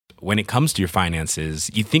when it comes to your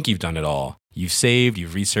finances, you think you've done it all. You've saved,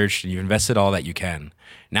 you've researched, and you've invested all that you can.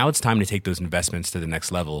 Now it's time to take those investments to the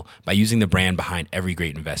next level by using the brand behind every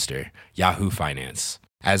great investor, Yahoo Finance.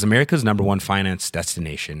 As America's #1 finance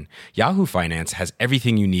destination, Yahoo Finance has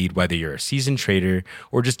everything you need, whether you're a seasoned trader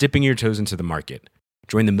or just dipping your toes into the market.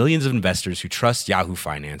 Join the millions of investors who trust Yahoo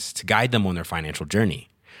Finance to guide them on their financial journey.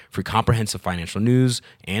 For comprehensive financial news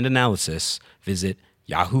and analysis, visit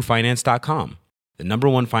yahoofinance.com, the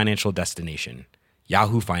 #1 financial destination,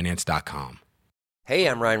 yahoofinance.com. Hey,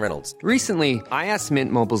 I'm Ryan Reynolds. Recently, I asked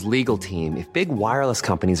Mint Mobile's legal team if big wireless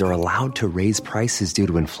companies are allowed to raise prices due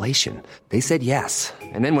to inflation. They said yes.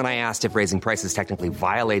 And then when I asked if raising prices technically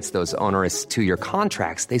violates those onerous 2-year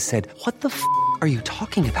contracts, they said, "What the f*** are you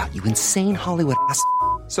talking about, you insane Hollywood ass?"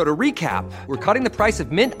 So to recap, we're cutting the price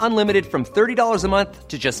of Mint Unlimited from $30 a month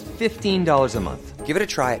to just $15 a month. Give it a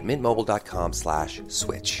try at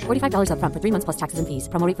mintmobile.com/switch. $45 up front for 3 months plus taxes and fees.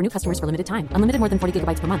 Promo rate for new customers for limited time. Unlimited more than 40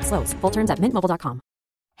 gigabytes per month. Slows full terms at mintmobile.com.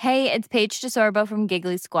 Hey, it's Paige DeSorbo from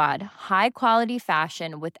Giggly Squad. High quality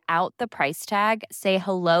fashion without the price tag. Say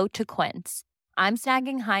hello to Quince. I'm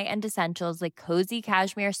snagging high-end essentials like cozy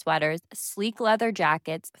cashmere sweaters, sleek leather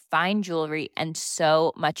jackets, fine jewelry, and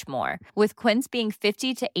so much more. With Quince being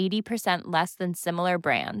 50 to 80% less than similar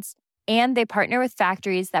brands. And they partner with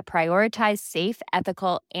factories that prioritize safe,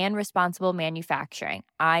 ethical, and responsible manufacturing.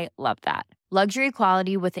 I love that. Luxury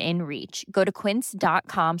quality within reach. Go to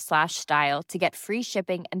quince.com/style to get free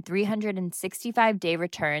shipping and 365-day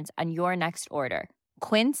returns on your next order.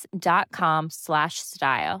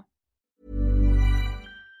 Quince.com/style.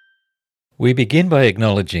 We begin by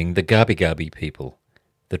acknowledging the Gabi Gabi people,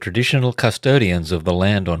 the traditional custodians of the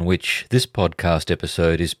land on which this podcast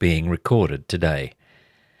episode is being recorded today,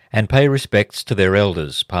 and pay respects to their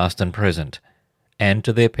elders, past and present, and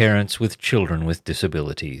to their parents with children with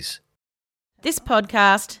disabilities. This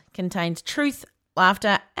podcast contains truth,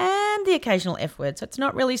 laughter, and the occasional F word, so it's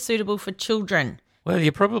not really suitable for children. Well,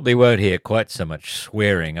 you probably won't hear quite so much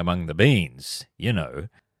swearing among the beans, you know.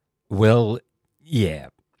 Well, yeah.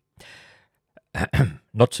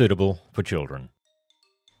 Not suitable for children.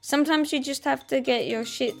 Sometimes you just have to get your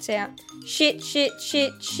shits out. Shit, shit,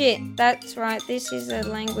 shit, shit. That's right, this is a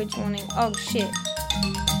language warning. Oh, shit.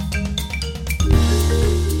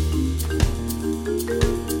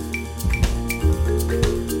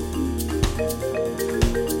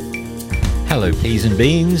 Hello, peas and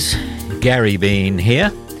beans. Gary Bean here.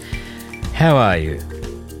 How are you?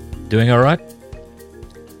 Doing all right?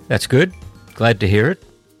 That's good. Glad to hear it.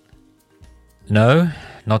 No,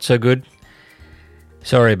 not so good.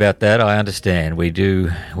 Sorry about that. I understand. We do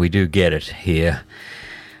get it here.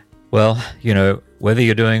 Well, you know, whether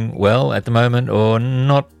you're doing well at the moment or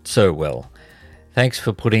not so well, thanks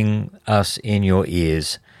for putting us in your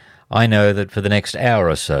ears. I know that for the next hour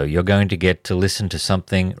or so, you're going to get to listen to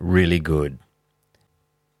something really good.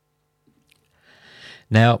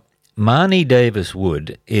 Now, Marnie Davis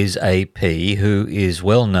Wood is a P who is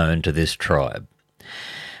well known to this tribe.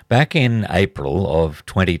 Back in April of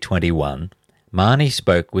 2021, Marnie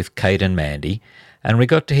spoke with Kate and Mandy, and we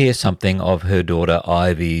got to hear something of her daughter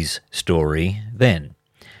Ivy's story then.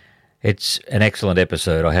 It's an excellent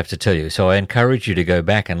episode, I have to tell you, so I encourage you to go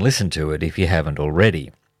back and listen to it if you haven't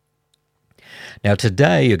already. Now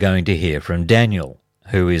today you're going to hear from Daniel,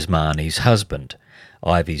 who is Marnie's husband,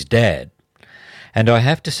 Ivy's dad. And I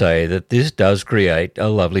have to say that this does create a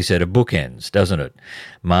lovely set of bookends, doesn't it?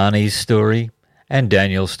 Marnie's story and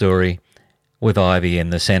Daniel's story with Ivy in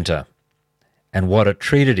the centre. And what a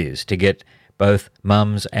treat it is to get both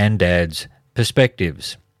mums and dads'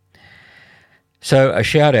 perspectives. So a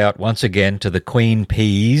shout out once again to the Queen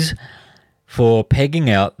Peas for pegging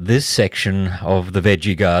out this section of the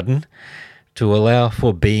veggie garden to allow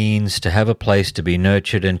for beans to have a place to be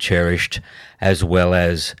nurtured and cherished, as well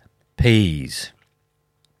as peas.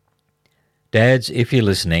 Dads, if you're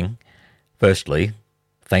listening, firstly,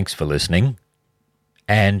 thanks for listening,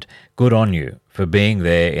 and good on you for being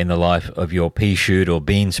there in the life of your pea shoot or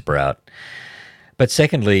bean sprout. But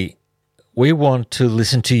secondly, we want to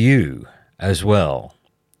listen to you as well.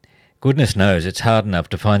 Goodness knows it's hard enough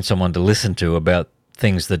to find someone to listen to about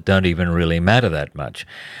things that don't even really matter that much.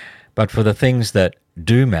 But for the things that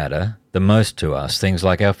do matter the most to us, things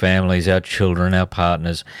like our families, our children, our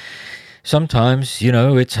partners, sometimes, you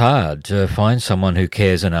know, it's hard to find someone who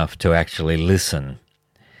cares enough to actually listen.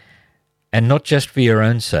 And not just for your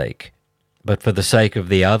own sake, but for the sake of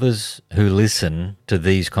the others who listen to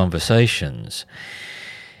these conversations.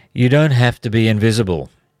 You don't have to be invisible,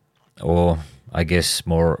 or I guess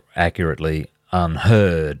more accurately,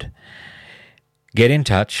 unheard. get in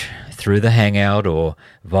touch through the Hangout or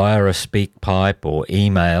via a speak pipe or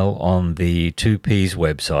email on the 2Ps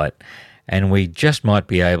website, and we just might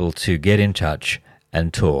be able to get in touch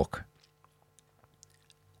and talk.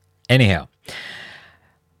 Anyhow,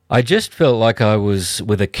 I just felt like I was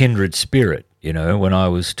with a kindred spirit, when I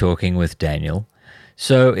was talking with Daniel,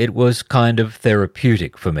 so it was kind of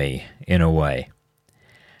therapeutic for me in a way.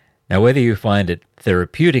 Now, whether you find it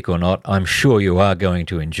therapeutic or not, I'm sure you are going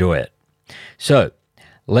to enjoy it. So,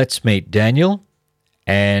 let's meet Daniel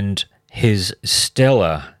and his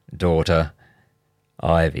stellar daughter,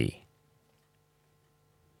 Ivy.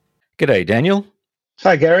 G'day, Daniel.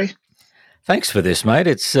 Hi, Gary. Thanks for this, mate.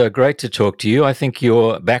 It's great to talk to you. I think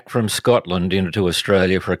you're back from Scotland into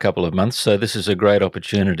Australia for a couple of months, so this is a great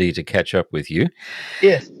opportunity to catch up with you.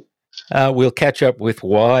 Yes. We'll catch up with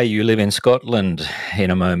why you live in Scotland in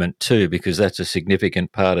a moment too, because that's a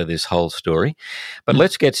significant part of this whole story. But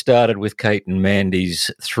let's get started with Kate and Mandy's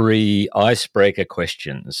 3 icebreaker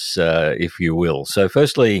questions, if you will. So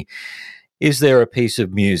firstly, is there a piece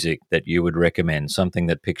of music that you would recommend, something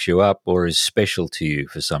that picks you up or is special to you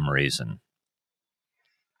for some reason?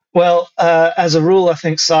 Well, as a rule, I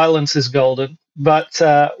think silence is golden. But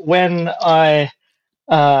when I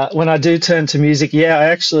do turn to music,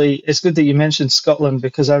 it's good that you mentioned Scotland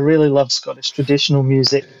because I really love Scottish traditional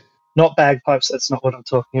music, not bagpipes. That's not what I'm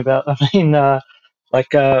talking about. I mean,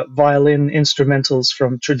 violin instrumentals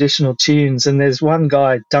from traditional tunes. And there's one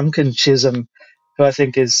guy, Duncan Chisholm, who I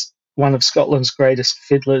think is one of Scotland's greatest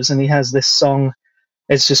fiddlers. And he has this song.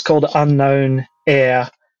 It's just called Unknown Air.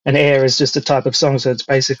 And air is just a type of song, so it's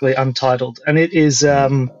basically untitled. And it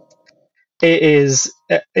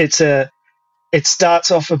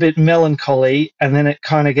starts off a bit melancholy, and then it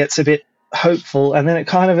kind of gets a bit hopeful, and then it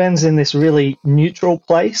kind of ends in this really neutral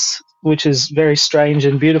place, which is very strange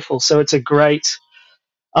and beautiful. So it's a great,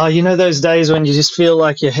 those days when you just feel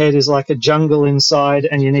like your head is like a jungle inside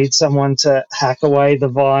and you need someone to hack away the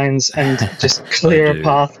vines and just clear a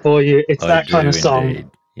path for you. It's that kind of song.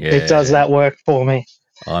 Yeah. It does that work for me.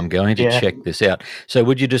 I'm going to check this out. So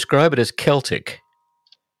would you describe it as Celtic?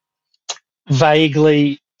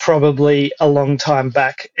 Vaguely, probably a long time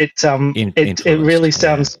back. It really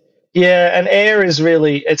sounds... Yeah, and air is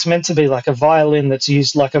really... It's meant to be like a violin that's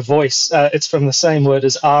used like a voice. It's from the same word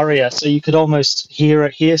as aria, so you could almost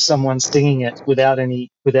hear someone singing it without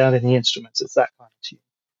any instruments. It's that kind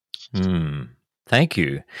of tune. Thank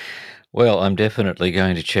you. Well, I'm definitely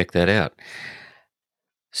going to check that out.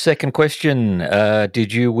 Second question,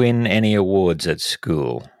 did you win any awards at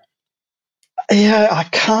school? Yeah, I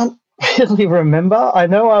can't really remember. I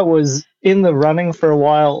know I was in the running for a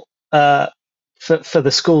while for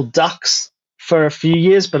the school ducks for a few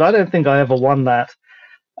years, but I don't think I ever won that.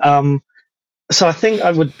 So I think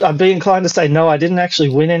I'd be inclined to say no, I didn't actually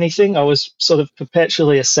win anything. I was sort of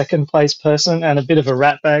perpetually a second place person and a bit of a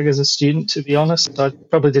ratbag as a student, to be honest. I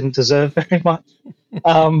probably didn't deserve very much.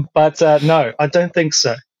 But no, I don't think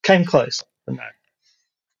so. Came close, but no.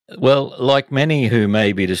 Well, like many who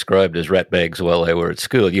may be described as ratbags while they were at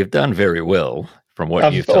school, you've done very well from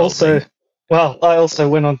what you've told me. Well, I also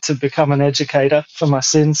went on to become an educator for my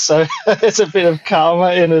sins, so there's a bit of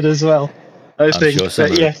karma in it as well. I'm sure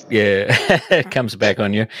some of it, it comes back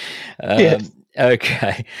on you. Yes.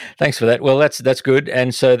 Okay, thanks for that. Well, that's good.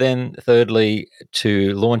 And so then, thirdly,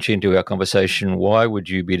 to launch into our conversation, why would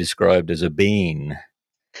you be described as a bean?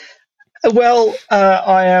 Well,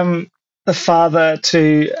 I am the father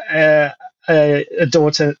to a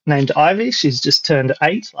daughter named Ivy. She's just turned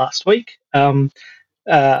 8 last week.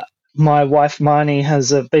 My wife, Marnie,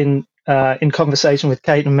 has been in conversation with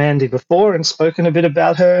Kate and Mandy before and spoken a bit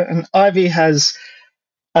about her. And Ivy has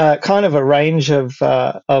kind of a range of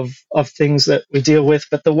things that we deal with,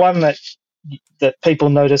 but the one that people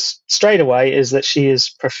notice straight away is that she is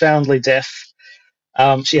profoundly deaf.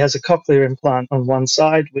 She has a cochlear implant on one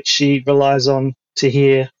side, which she relies on to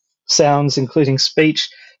hear sounds, including speech,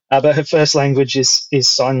 but her first language is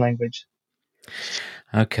sign language.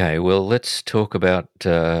 Okay, well, let's talk about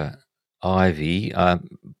Ivy.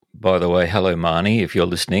 By the way, hello, Marnie, if you're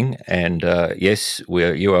listening. And yes,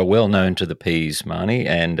 you are well known to the Ps, Marnie,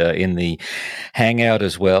 and in the Hangout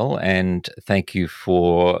as well. And thank you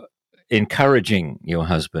for encouraging your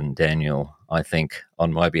husband, Daniel, I think,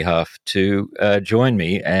 on my behalf to join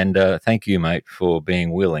me. And thank you, mate, for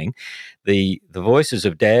being willing. The voices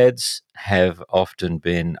of dads have often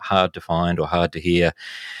been hard to find or hard to hear,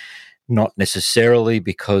 not necessarily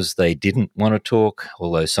because they didn't want to talk,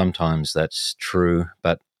 although sometimes that's true,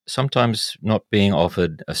 but sometimes not being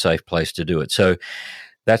offered a safe place to do it. So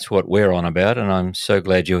That's what we're on about, and I'm so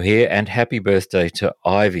glad you're here. And happy birthday to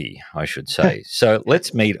Ivy, I should say. So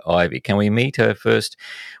let's meet Ivy. Can we meet her first?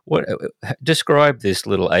 Describe this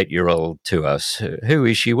little 8-year-old to us. Who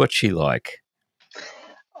is she? What's she like?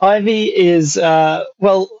 Ivy is, after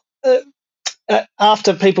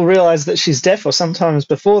people realize that she's deaf, or sometimes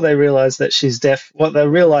before they realize that she's deaf, what they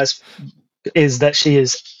realize is that she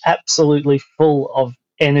is absolutely full of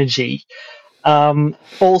energy,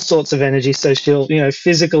 all sorts of energy. So she'll,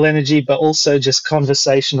 physical energy, but also just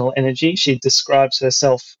conversational energy. She describes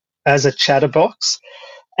herself as a chatterbox.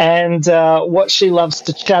 And what she loves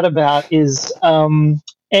to chat about is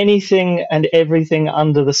anything and everything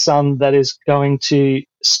under the sun that is going to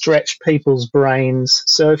stretch people's brains.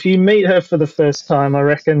 So if you meet her for the first time, I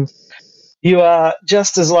reckon you are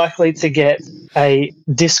just as likely to get a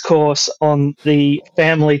discourse on the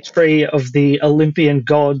family tree of the Olympian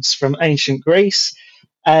gods from ancient Greece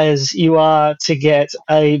as you are to get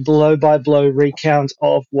a blow-by-blow recount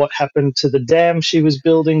of what happened to the dam she was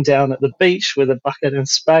building down at the beach with a bucket and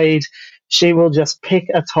spade. She will just pick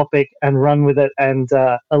a topic and run with it and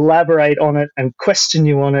elaborate on it and question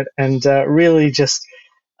you on it and really just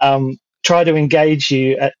try to engage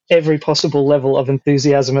you at every possible level of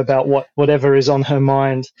enthusiasm about whatever is on her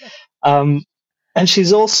mind. And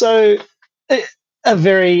she's also a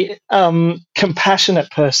very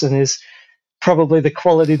compassionate person, is probably the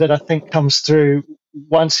quality that I think comes through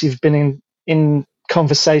once you've been in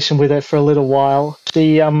conversation with her for a little while.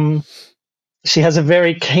 She has a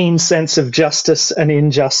very keen sense of justice and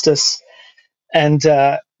injustice, and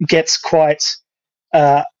gets quite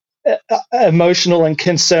emotional and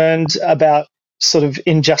concerned about sort of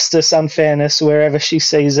injustice, unfairness, wherever she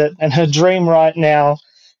sees it. And her dream right now,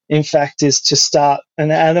 in fact, is to start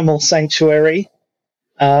an animal sanctuary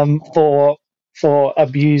for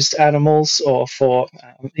abused animals or for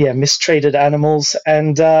mistreated animals.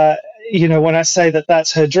 And when I say that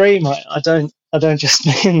that's her dream, I don't just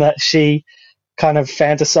mean that she kind of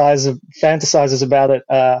fantasizes about it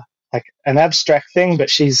like an abstract thing, but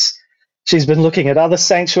she's been looking at other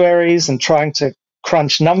sanctuaries and trying to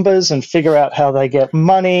crunch numbers and figure out how they get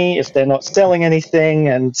money if they're not selling anything,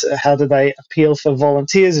 and how do they appeal for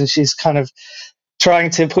volunteers. And she's kind of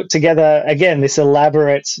trying to put together, again, this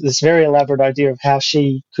very elaborate idea of how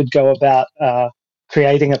she could go about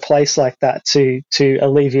creating a place like that to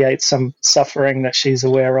alleviate some suffering that she's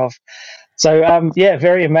aware of. So,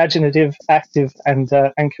 very imaginative, active, and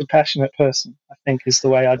compassionate person, I think, is the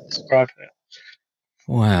way I'd describe her.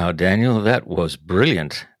 Wow, Daniel, that was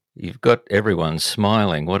brilliant. You've got everyone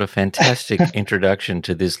smiling. What a fantastic introduction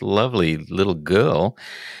to this lovely little girl.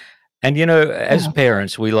 And, as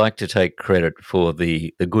parents, we like to take credit for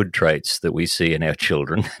the good traits that we see in our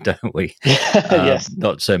children, don't we? Yes.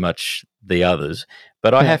 Not so much the others.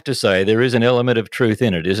 But I have to say, there is an element of truth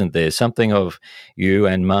in it, isn't there? Something of you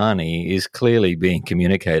and Marnie is clearly being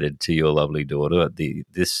communicated to your lovely daughter.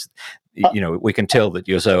 We can tell that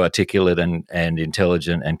you're so articulate and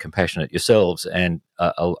intelligent and compassionate yourselves, and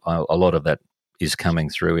a lot of that is coming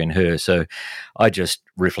through in her. So I just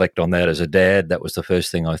reflect on that as a dad. That was the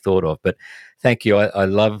first thing I thought of. But thank you. I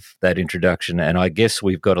love that introduction, and I guess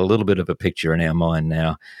we've got a little bit of a picture in our mind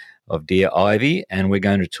now of dear Ivy, and we're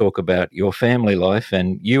going to talk about your family life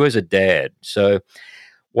and you as a dad. So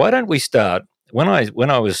why don't we start? When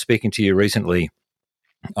I was speaking to you recently,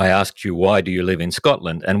 I asked you, why do you live in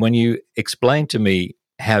Scotland? And when you explained to me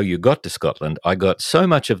how you got to Scotland, I got so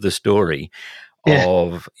much of the story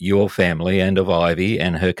of your family and of Ivy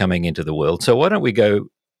and her coming into the world. So why don't we go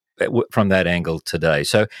from that angle today?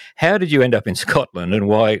 So how did you end up in Scotland, and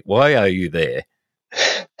why are you there?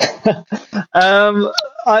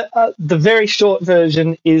 The very short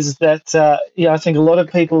version is that I think a lot of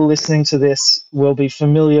people listening to this will be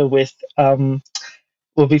familiar with the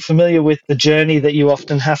journey that you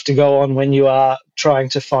often have to go on when you are trying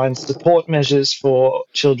to find support measures for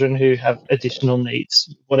children who have additional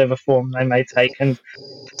needs, whatever form they may take. And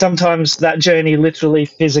sometimes that journey literally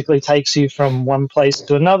physically takes you from one place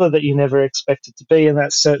to another that you never expected to be, and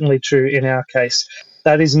that's certainly true in our case.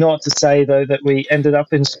 That is not to say, though, that we ended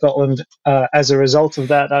up in Scotland as a result of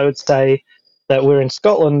that. I would say that we're in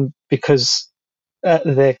Scotland because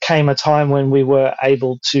there came a time when we were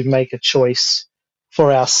able to make a choice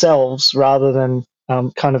for ourselves rather than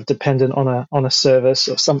kind of dependent on a service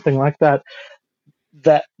or something like that.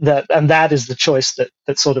 That is the choice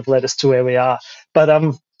that sort of led us to where we are. But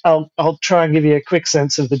I'll try and give you a quick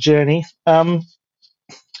sense of the journey. I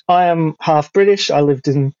am half British. I lived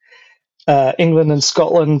in England and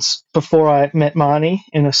Scotland before I met Marnie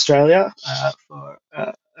in Australia for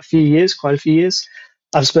quite a few years.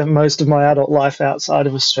 I've spent most of my adult life outside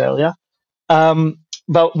of Australia.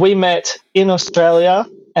 but we met in Australia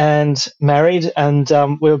and married, and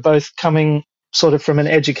we were both coming sort of from an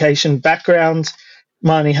education background.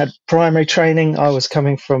 Marnie had primary training. I was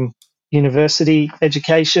coming from university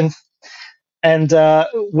education. And there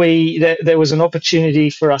was an opportunity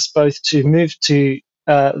for us both to move to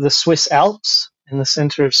the Swiss Alps in the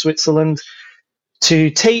center of Switzerland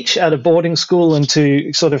to teach at a boarding school and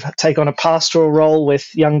to sort of take on a pastoral role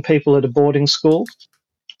with young people at a boarding school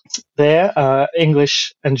there,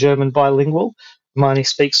 English and German bilingual. Marnie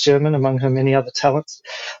speaks German, among her many other talents.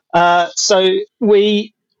 So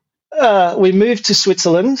we moved to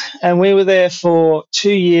Switzerland, and we were there for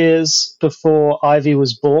 2 years before Ivy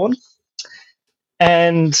was born.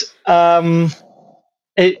 And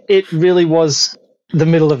it really was the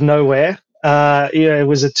middle of nowhere. It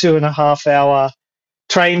was a 2.5 hour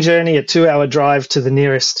train journey, a 2 hour drive to the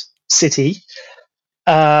nearest city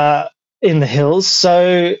in the hills.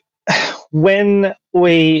 So when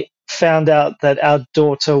we found out that our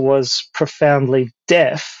daughter was profoundly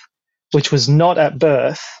deaf, which was not at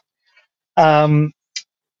birth, there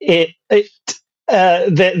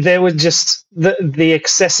were just the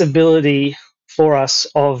accessibility for us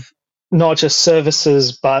of not just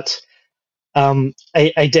services, but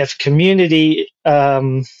a deaf community,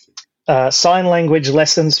 sign language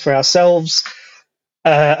lessons for ourselves,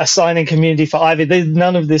 a signing community for Ivy.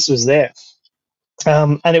 None of this was there.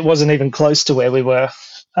 And it wasn't even close to where we were.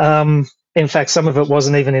 In fact, some of it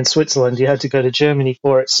wasn't even in Switzerland. You had to go to Germany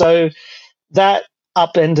for it. So that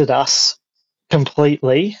upended us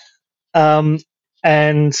completely.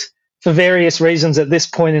 And for various reasons at this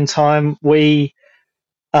point in time, we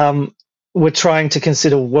were trying to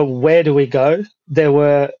consider, well, where do we go? There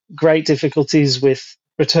were great difficulties with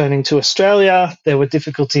returning to Australia. There were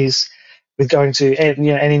difficulties with going to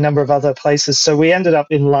any number of other places. So we ended up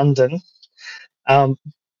in London,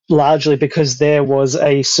 largely because there was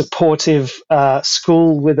a supportive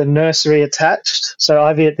school with a nursery attached. So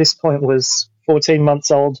Ivy at this point was 14 months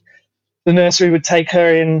old. The nursery would take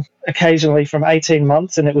her in occasionally from 18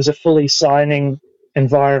 months, and it was a fully signing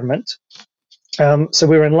environment. So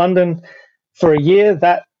we were in London for a year.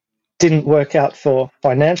 That didn't work out for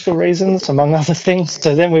financial reasons, among other things.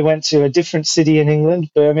 So then we went to a different city in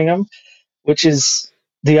England, Birmingham, which is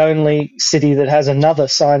the only city that has another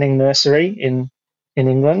signing nursery in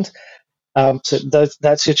England. So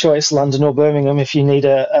that's your choice, London or Birmingham, if you need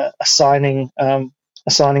a signing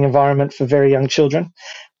environment for very young children.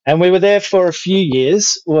 And we were there for a few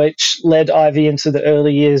years, which led Ivy into the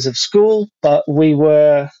early years of school, but we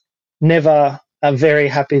were never very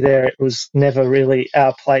happy there. It was never really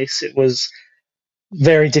our place. It was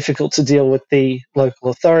very difficult to deal with the local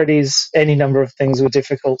authorities. Any number of things were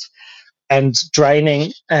difficult and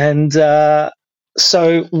draining. And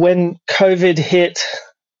so when COVID hit,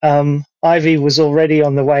 Ivy was already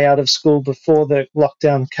on the way out of school before the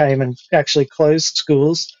lockdown came and actually closed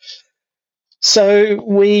schools. So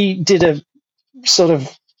we did a sort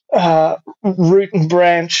of root and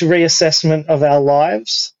branch reassessment of our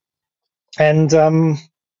lives and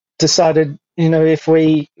decided,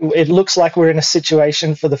 it looks like we're in a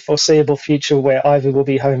situation for the foreseeable future where Ivy will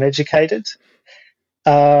be home educated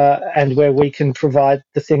and where we can provide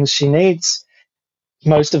the things she needs,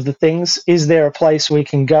 most of the things. Is there a place we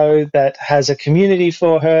can go that has a community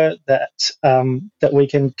for her that we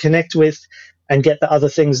can connect with and get the other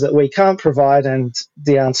things that we can't provide? And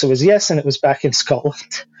the answer was yes, and it was back in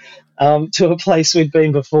Scotland, to a place we'd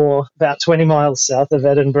been before, about 20 miles south of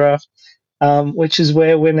Edinburgh, which is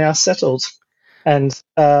where we're now settled, and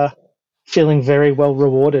feeling very well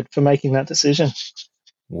rewarded for making that decision.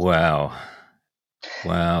 Wow.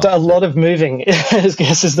 So a lot of moving, I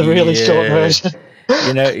guess, is the really short version.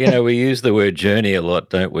 We use the word journey a lot,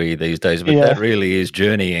 don't we, these days? But that really is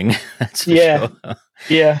journeying. That's for sure.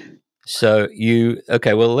 Yeah. So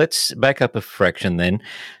let's back up a fraction then.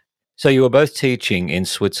 So you were both teaching in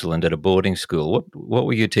Switzerland at a boarding school. What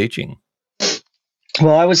were you teaching?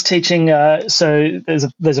 Well, I was teaching, so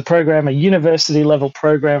there's a program, a university level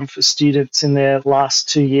program for students in their last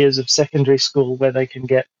 2 years of secondary school where they can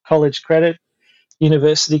get college credit,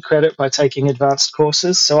 university credit by taking advanced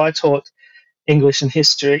courses. So I taught English and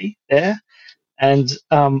history there, and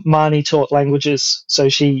Marnie taught languages. So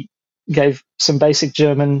she gave some basic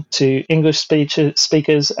German to English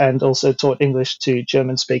speakers and also taught English to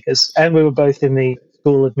German speakers. And we were both in the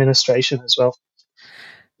school administration as well.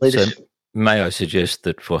 Leadership. So may I suggest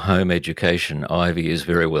that for home education, Ivy is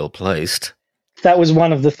very well placed? That was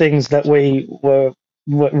one of the things that we were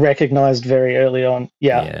recognized very early on.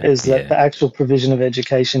 The actual provision of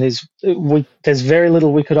education is, there's very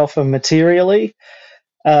little we could offer materially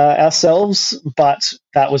ourselves, but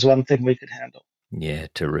that was one thing we could handle. Yeah,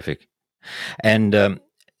 terrific. And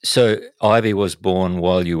so Ivy was born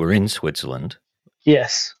while you were in Switzerland,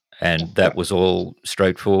 Yes. and that was all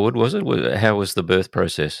straightforward, was it? How was the birth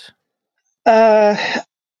process?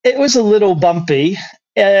 It was a little bumpy.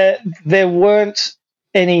 There weren't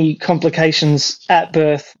any complications at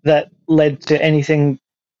birth that led to anything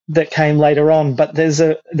that came later on, but there's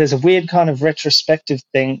a weird kind of retrospective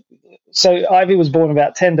thing. So Ivy was born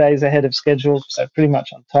about 10 days ahead of schedule, so pretty much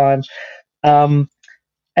on time.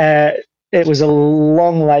 It was a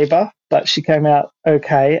long labour, but she came out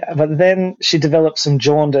okay. But then she developed some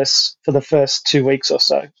jaundice for the first 2 weeks or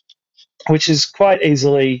so, which is quite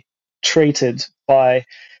easily treated by,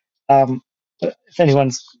 if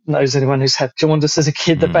anyone knows anyone who's had jaundice as a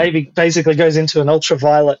kid, the baby basically goes into an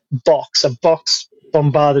ultraviolet box, a box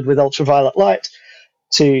bombarded with ultraviolet light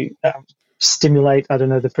to stimulate, I don't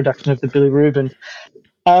know, the production of the bilirubin.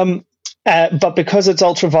 But because it's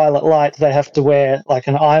ultraviolet light, they have to wear like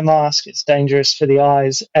an eye mask. It's dangerous for the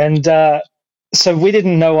eyes. And so we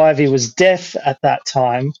didn't know Ivy was deaf at that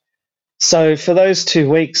time. So for those 2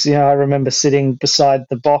 weeks, I remember sitting beside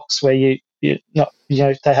the box where they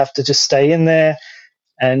have to just stay in there,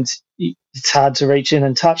 and it's hard to reach in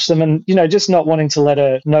and touch them, and just not wanting to let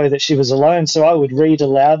her know that she was alone. So I would read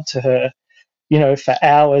aloud to her, for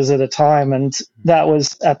hours at a time, and that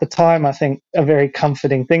was at the time, I think, a very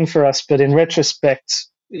comforting thing for us. But in retrospect,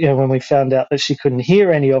 when we found out that she couldn't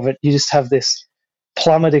hear any of it, you just have this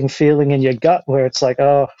plummeting feeling in your gut where it's like,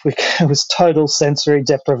 it was total sensory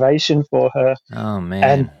deprivation for her. Oh, man.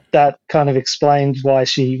 And that kind of explained why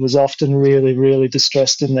she was often really, really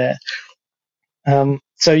distressed in there.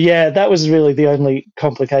 So, yeah, that was really the only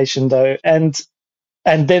complication, though. And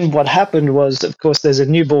then what happened was, of course, there's a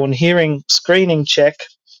newborn hearing screening check,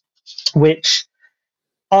 which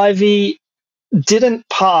Ivy didn't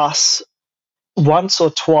pass once or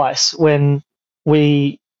twice when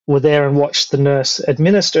we were there and watched the nurse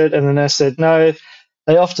administer it, and the nurse said, no,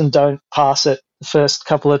 they often don't pass it the first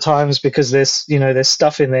couple of times because there's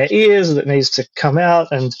stuff in their ears that needs to come out,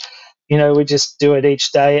 and, we just do it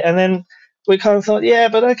each day. And then we kind of thought, yeah,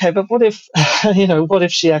 but okay, but what if, what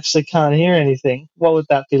if she actually can't hear anything? What would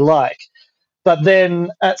that be like? But then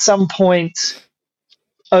at some point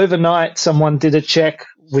overnight, someone did a check,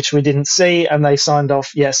 which we didn't see, and they signed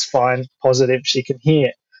off, yes, fine, positive, she can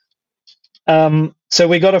hear. So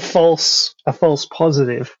we got a false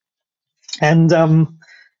positive, and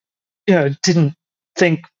didn't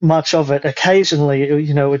think much of it. Occasionally,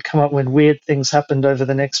 it would come up when weird things happened over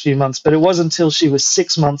the next few months, but it wasn't until she was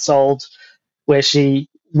 6 months old where she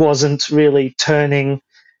wasn't really turning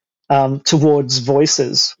towards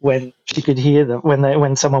voices when she could hear them,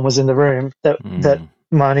 when someone was in the room, that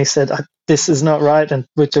Marnie said, this is not right, and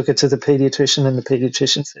we took her to the pediatrician, and the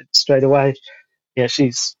pediatrician said straight away, yeah,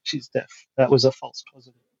 she's deaf. That was a false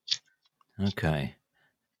positive. Okay.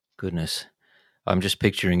 Goodness. I'm just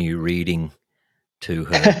picturing you reading to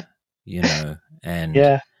her,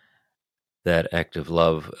 and that act of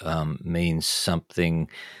love means something,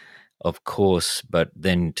 of course, but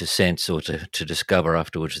then to sense or to discover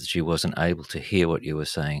afterwards that she wasn't able to hear what you were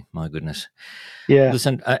saying. My goodness. Yeah.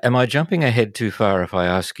 Listen, am I jumping ahead too far if I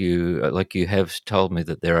ask you, like you have told me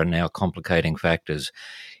that there are now complicating factors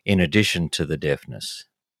in addition to the deafness?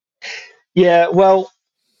 Yeah, well,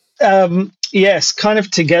 yes, kind of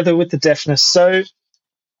together with the deafness. So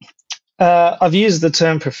I've used the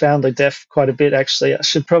term profoundly deaf quite a bit, actually. I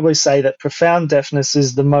should probably say that profound deafness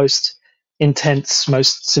is the most intense,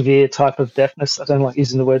 most severe type of deafness. I don't like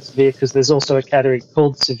using the word severe because there's also a category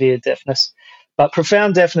called severe deafness. But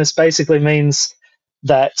profound deafness basically means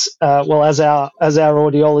that, as our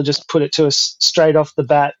audiologist put it to us straight off the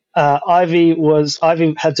bat, Ivy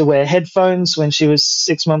had to wear headphones when she was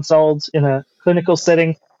 6 months old in a clinical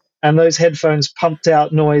setting, and those headphones pumped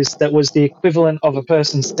out noise that was the equivalent of a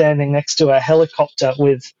person standing next to a helicopter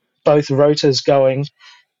with both rotors going,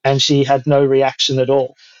 and she had no reaction at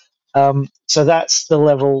all. So that's the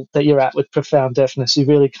level that you're at with profound deafness. You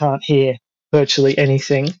really can't hear virtually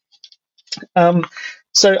anything.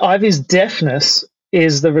 So Ivy's deafness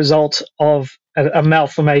is the result of a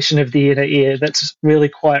malformation of the inner ear that's really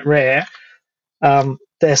quite rare. The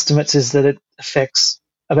estimates is that it affects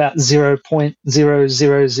about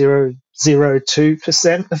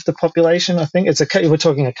 0.00002% of the population. I think we're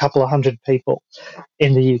talking a couple of hundred people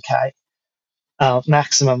in the UK,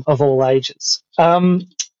 maximum of all ages.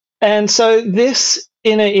 And so this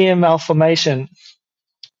inner ear malformation,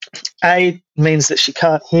 means that she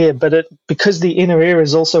can't hear, but because the inner ear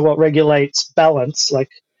is also what regulates balance, like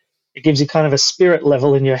it gives you kind of a spirit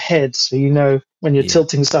level in your head, so when you're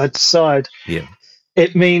tilting side to side. Yeah.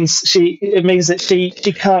 it means that she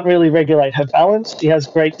can't really regulate her balance. She has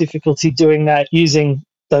great difficulty doing that using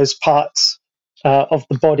those parts of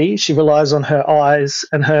the body. She relies on her eyes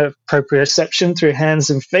and her proprioception through hands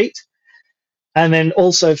and feet. And then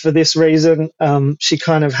also for this reason, she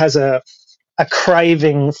kind of has a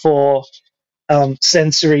craving for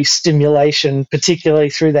sensory stimulation, particularly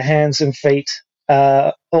through the hands and feet,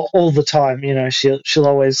 all the time. You know, she'll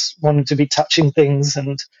always want to be touching things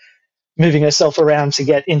and moving herself around to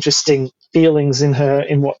get interesting feelings in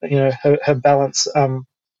what, you know, her balance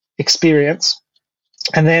experience.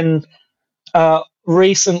 And then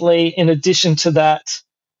recently, in addition to that,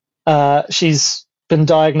 she's been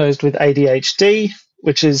diagnosed with ADHD,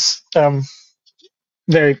 which is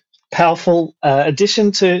very powerful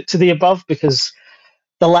addition to the above, because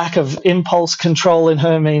the lack of impulse control in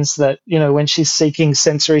her means that, you know, when she's seeking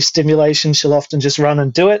sensory stimulation, she'll often just run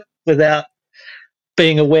and do it without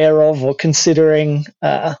being aware of or considering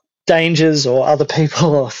dangers or other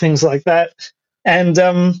people or things like that. And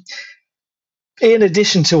in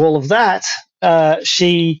addition to all of that,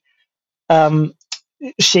 she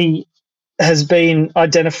has been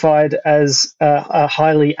identified as a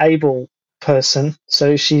highly able person,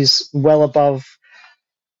 so she's well above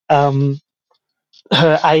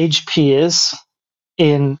her age peers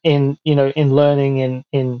in learning,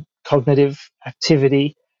 in cognitive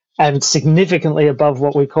activity, and significantly above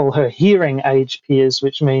what we call her hearing age peers,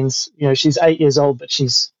 which means, you know, she's 8 years old, but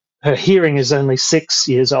her hearing is only 6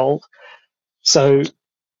 years old. So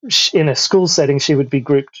in a school setting, she would be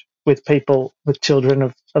grouped with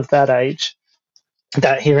children of that age,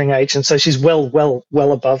 that hearing age. And so she's well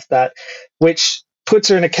above that, which puts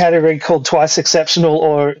her in a category called twice exceptional,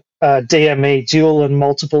 or DME, dual and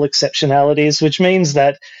multiple exceptionalities, which means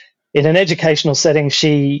that in an educational setting,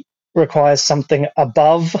 she requires something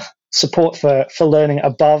above support for learning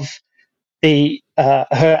above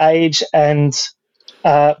her age, and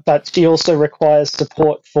but she also requires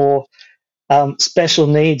support for special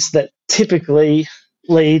needs that typically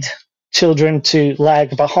lead children to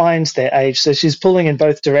lag behind their age. So she's pulling in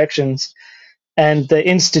both directions, and the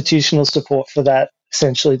institutional support for that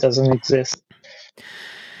essentially doesn't exist.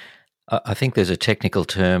 I think there's a technical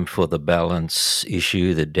term for the balance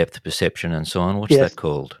issue, the depth perception and so on. What's that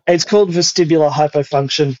called? It's called vestibular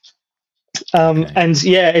hypofunction. Okay. And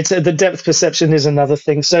it's the depth perception is another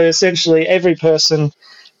thing. So essentially every person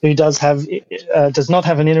who does not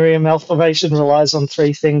have an inner ear malformation relies on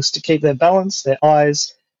three things to keep their balance: their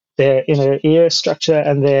eyes, their inner ear structure,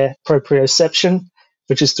 and their proprioception,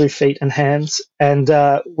 which is through feet and hands. And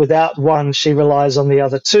without one, she relies on the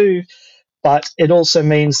other two. But it also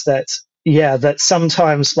means that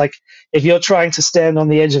sometimes, like if you're trying to stand on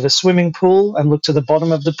the edge of a swimming pool and look to the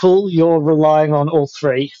bottom of the pool, you're relying on all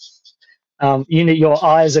three. Your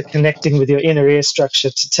eyes are connecting with your inner ear structure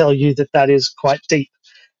to tell you that is quite deep.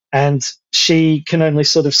 And she can only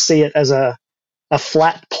sort of see it as a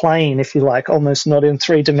flat plane, if you like, almost not in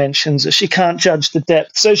 3 dimensions. She can't judge the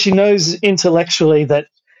depth. So she knows intellectually that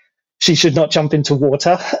she should not jump into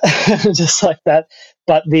water, just like that.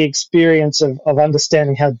 But the experience of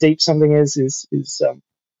understanding how deep something is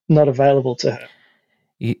not available to her.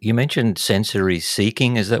 You mentioned sensory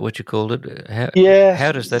seeking. Is that what you called it?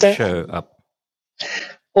 How does that show up?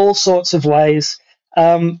 All sorts of ways.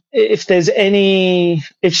 If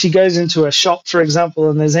she goes into a shop, for example,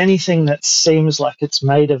 and there's anything that seems like it's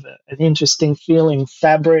made of an interesting feeling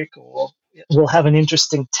fabric or will have an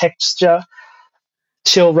interesting texture,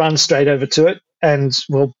 she'll run straight over to it and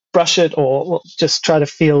will brush it or just try to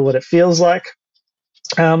feel what it feels like.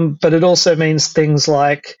 But it also means things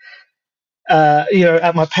like,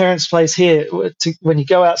 at my parents' place here, when you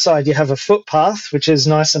go outside, you have a footpath, which is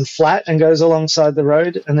nice and flat and goes alongside the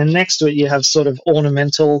road. And then next to it, you have sort of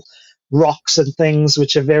ornamental rocks and things,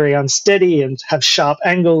 which are very unsteady and have sharp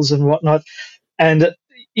angles and whatnot. And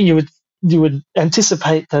you would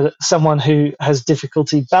anticipate that someone who has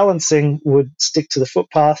difficulty balancing would stick to the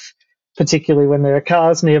footpath, particularly when there are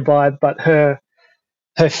cars nearby. But her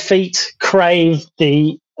feet crave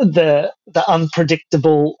the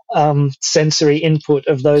unpredictable sensory input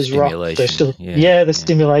of those rocks. So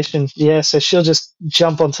stimulation. Yeah, so she'll just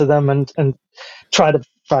jump onto them and try to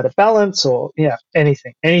balance, or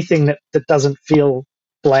anything that doesn't feel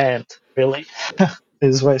bland, really,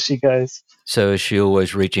 is where she goes. So is she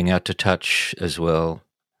always reaching out to touch as well?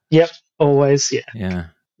 Yep, always. Yeah.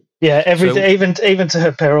 Everything, even to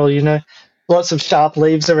her peril. Lots of sharp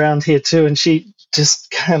leaves around here too, and she just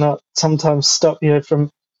cannot sometimes stop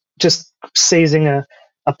from just seizing a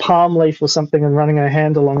palm leaf or something and running her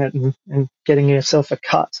hand along it and getting herself a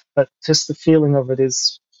cut. But just the feeling of it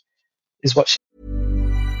is what she.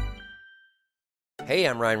 Hey,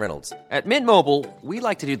 I'm Ryan Reynolds. At Mint Mobile, we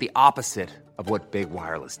like to do the opposite of what Big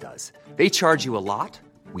Wireless does. They charge you a lot,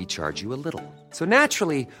 we charge you a little. So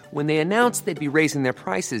naturally, when they announced they'd be raising their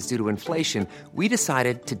prices due to inflation, we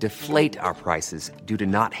decided to deflate our prices due to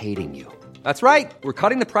not hating you. That's right. We're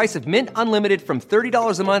cutting the price of Mint Unlimited from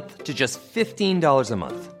 $30 a month to just $15 a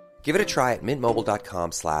month. Give it a try at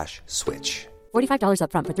mintmobile.com/switch. $45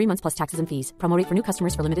 up front for 3 months plus taxes and fees. Promo rate for new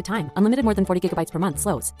customers for limited time. Unlimited more than 40 gigabytes per month.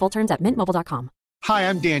 Slows full terms at mintmobile.com. Hi,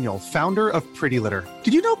 I'm Daniel, founder of Pretty Litter.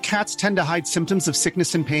 Did you know cats tend to hide symptoms of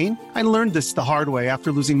sickness and pain? I learned this the hard way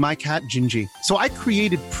after losing my cat, Gingy. So I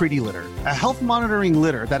created Pretty Litter, a health monitoring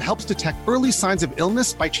litter that helps detect early signs of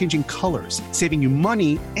illness by changing colors, saving you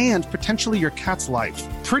money and potentially your cat's life.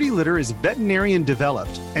 Pretty Litter is veterinarian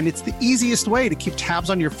developed, and it's the easiest way to keep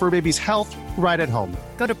tabs on your fur baby's health right at home.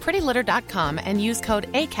 Go to prettylitter.com and use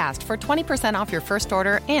code ACAST for 20% off your first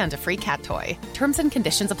order and a free cat toy. Terms and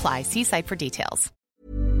conditions apply. See site for details.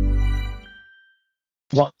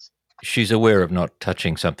 What? She's aware of not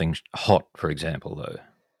touching something hot, for example, though.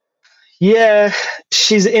 Yeah,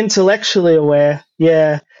 she's intellectually aware,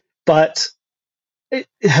 yeah, but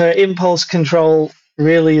her impulse control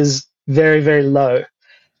really is very, very low.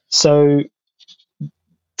 So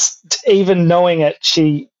even knowing it,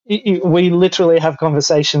 we literally have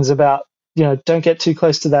conversations about, don't get too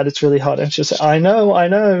close to that, it's really hot. And she'll say, I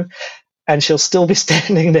know. And she'll still be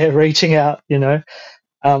standing there reaching out,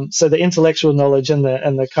 So the intellectual knowledge and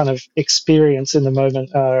the kind of experience in the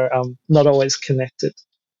moment are not always connected.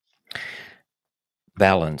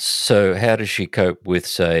 Balance. So how does she cope with,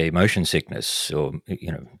 say, motion sickness or,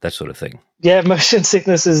 that sort of thing? Yeah, motion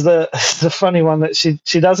sickness is the funny one that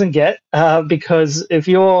she doesn't get because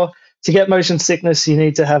to get motion sickness, you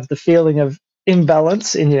need to have the feeling of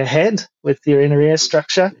imbalance in your head with your inner ear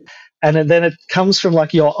structure. And then it comes from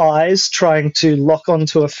like your eyes trying to lock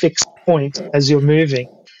onto a fixed point as you're moving.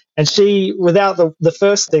 And she, without the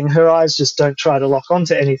first thing, her eyes just don't try to lock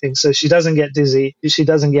onto anything. So she doesn't get dizzy. She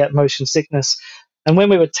doesn't get motion sickness. And when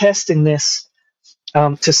we were testing this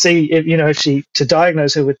to see if, to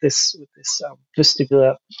diagnose her with this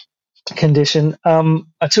vestibular condition,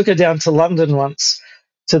 I took her down to London once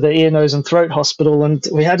to the ear, nose and throat hospital, and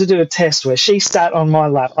we had to do a test where she sat on my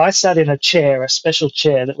lap. I sat in a special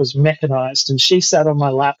chair that was mechanized, and she sat on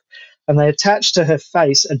my lap, and they attached to her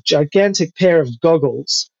face a gigantic pair of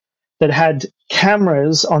goggles that had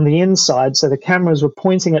cameras on the inside. So the cameras were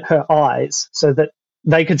pointing at her eyes so that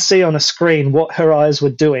they could see on a screen what her eyes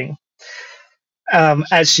were doing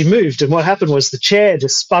as she moved. And what happened was the chair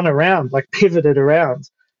just spun around, like pivoted around.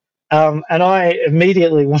 And I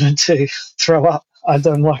immediately wanted to throw up. I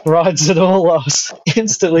don't like rides at all. I was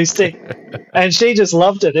instantly sick. And she just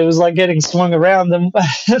loved it. It was like getting swung around, and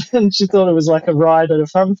she thought it was like a ride at a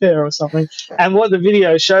fun fair or something. And what the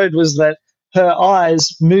video showed was that her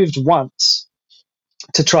eyes moved once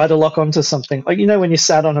to try to lock onto something. Like, when you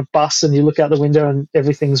sat on a bus and you look out the window and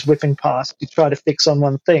everything's whipping past, you try to fix on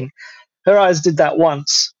one thing. Her eyes did that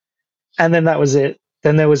once, and then that was it.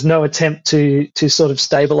 Then there was no attempt to sort of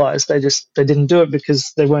stabilize. They didn't do it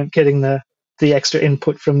because they weren't getting the extra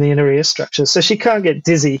input from the inner ear structure. So she can't get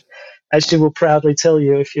dizzy, as she will proudly tell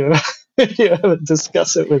you if you ever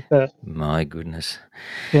discuss it with her. My goodness.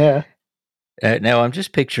 Yeah. Now I'm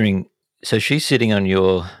just picturing, so she's sitting on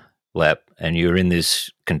your lap and you're in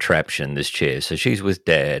this contraption, this chair. So she's with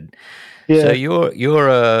Dad. Yeah. So you're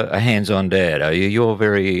a hands-on dad, are you? You're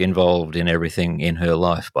very involved in everything in her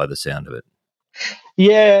life by the sound of it.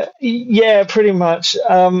 Yeah, pretty much.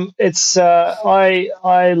 It's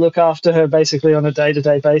I look after her basically on a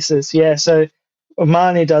day-to-day basis. Yeah, so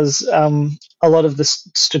Marnie does a lot of the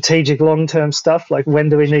strategic long-term stuff, like when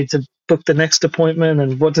do we need to book the next appointment,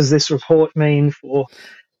 and what does this report mean for,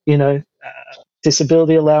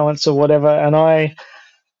 disability allowance or whatever. And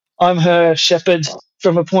I'm her shepherd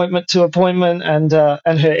from appointment to appointment, and her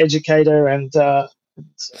educator and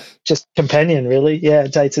just companion, really. Yeah,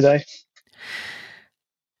 day to day.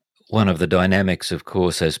 One of the dynamics, of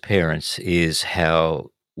course, as parents is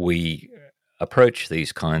how we approach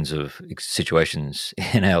these kinds of situations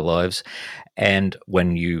in our lives. And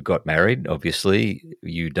when you got married, obviously,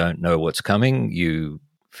 you don't know what's coming. You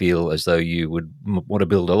feel as though you would want to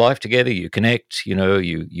build a life together. You connect,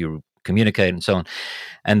 you communicate and so on.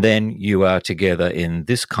 And then you are together in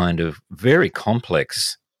this kind of very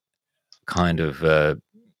complex kind of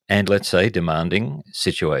and let's say demanding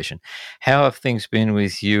situation. How have things been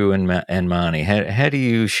with you and Marnie? How do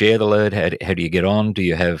you share the load? How do you get on? Do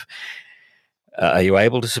you have? Are you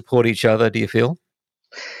able to support each other? Do you feel?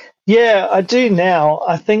 Yeah, I do now.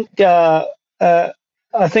 I think we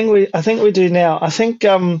do now. I think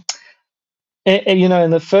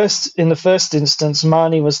in the first instance,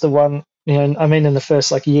 Marnie was the one. In the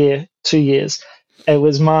first year, 2 years, it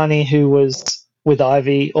was Marnie who was with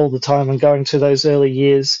Ivy all the time and going to those early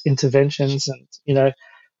years interventions and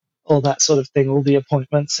all that sort of thing, all the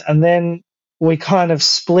appointments, and then we kind of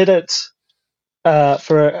split it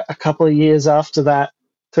for a couple of years after that,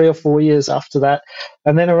 3 or 4 years after that,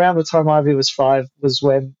 and then around the time Ivy was 5 was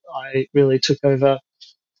when I really took over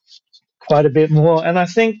quite a bit more, and I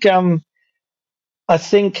think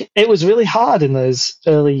it was really hard in those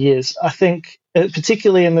early years. I think,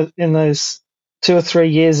 particularly in those 2 or 3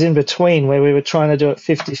 years in between where we were trying to do it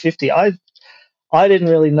 50-50, I didn't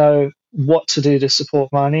really know what to do to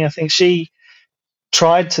support Marnie. I think she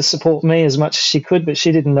tried to support me as much as she could, but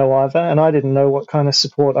she didn't know either, and I didn't know what kind of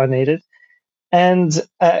support I needed. And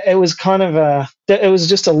it was it was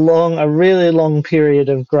just a really long period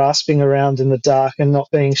of grasping around in the dark and not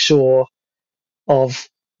being sure of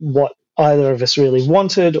what either of us really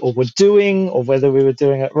wanted or were doing, or whether we were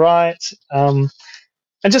doing it right. And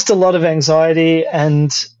just a lot of anxiety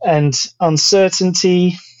and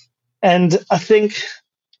uncertainty. And I think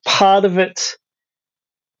part of it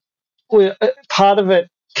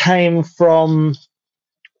came from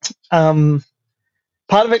a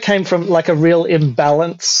real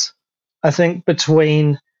imbalance, I think,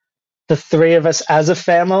 between the three of us as a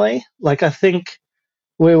family. I think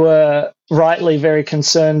we were rightly very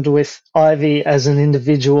concerned with Ivy as an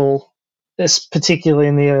individual, particularly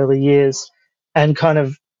in the early years, and kind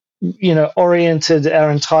of, oriented our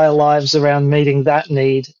entire lives around meeting that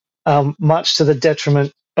need, much to the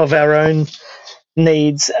detriment of our own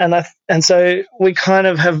needs. And so we kind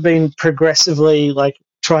of have been progressively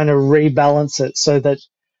trying to rebalance it so that,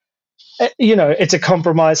 it's a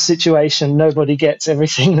compromise situation. Nobody gets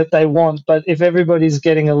everything that they want, but if everybody's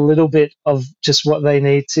getting a little bit of just what they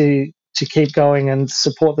need to keep going and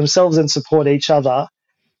support themselves and support each other,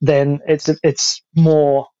 then it's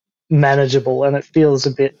more manageable and it feels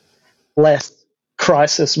a bit less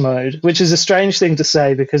crisis mode, which is a strange thing to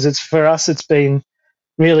say because it has been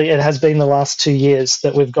the last 2 years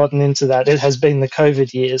that we've gotten into that. It has been the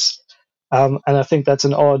COVID years. And I think that's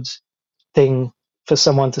an odd thing for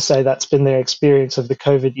someone to say that's been their experience of the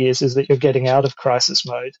COVID years, is that you're getting out of crisis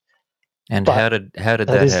mode. And how did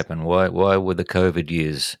that happen? Why would the COVID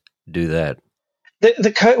years do that?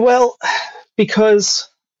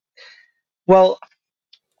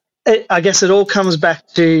 I guess it all comes back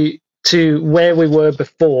to where we were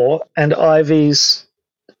before and Ivy's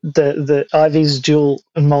Ivy's dual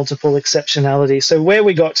and multiple exceptionality. So where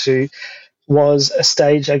we got to was a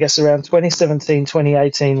stage, I guess, around 2017,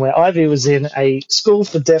 2018, where Ivy was in a school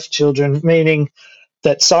for deaf children, meaning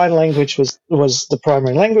that sign language was the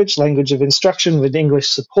primary language of instruction with English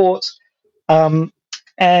support. And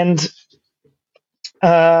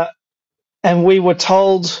we were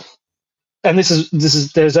told, and this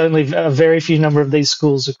is there's only a very few number of these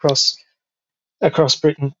schools across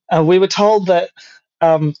Britain. We were told that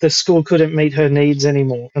the school couldn't meet her needs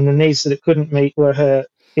anymore, and the needs that it couldn't meet were her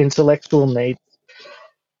intellectual needs.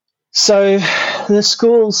 So the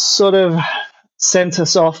school sort of sent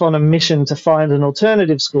us off on a mission to find an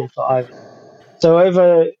alternative school for Ivy. So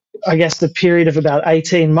over, I guess, the period of about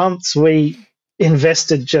 18 months, we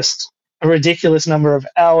invested just a ridiculous number of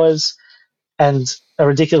hours and a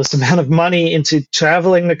ridiculous amount of money into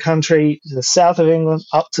traveling the country, to the south of England,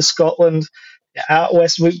 up to Scotland, out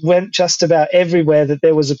west. We went just about everywhere that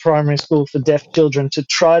there was a primary school for deaf children to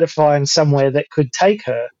try to find somewhere that could take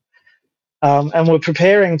her. And we're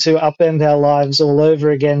preparing to upend our lives all over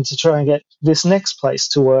again to try and get this next place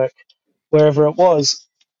to work, wherever it was.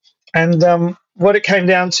 And what it came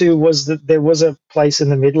down to was that there was a place in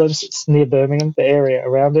the Midlands, it's near Birmingham, the area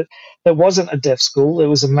around it, there wasn't a deaf school. It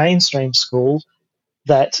was a mainstream school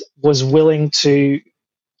that was willing to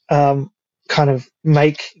kind of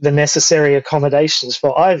make the necessary accommodations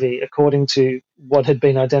for Ivy according to what had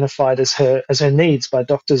been identified as her needs by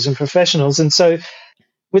doctors and professionals. And so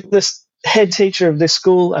with this head teacher of this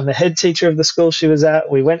school and the head teacher of the school she was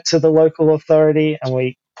at, we went to the local authority and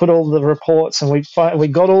we put all the reports and we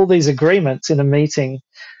got all these agreements in a meeting.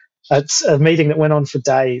 It's a meeting that went on for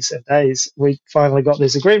days and days. We finally got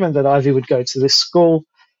this agreement that Ivy would go to this school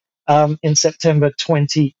in September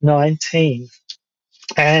 2019.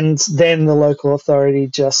 And then the local authority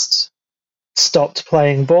just stopped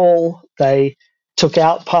playing ball. They took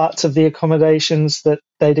out parts of the accommodations that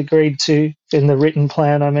they'd agreed to in the written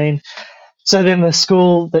plan, I mean. So then the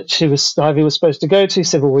school that Ivy was supposed to go to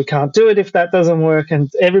said, well, we can't do it if that doesn't work.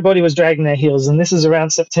 And everybody was dragging their heels. And this is around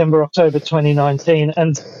September, October 2019.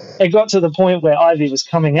 And it got to the point where Ivy was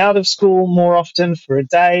coming out of school more often for a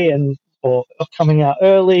day or coming out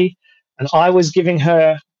early. And I was giving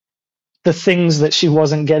her the things that she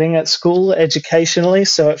wasn't getting at school educationally.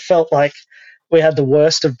 So it felt like we had the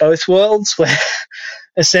worst of both worlds, where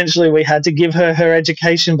essentially we had to give her her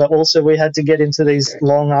education, but also we had to get into these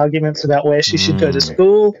long arguments about where she should go to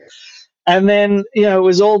school. And then, it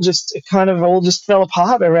was all just, it kind of all just fell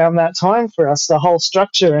apart around that time for us, the whole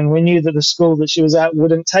structure. And we knew that the school that she was at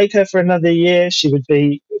wouldn't take her for another year. She would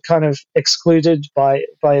be kind of excluded by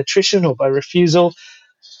attrition or by refusal.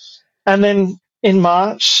 And then in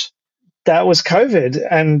March, that was COVID,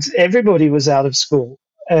 and everybody was out of school.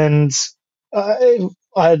 And I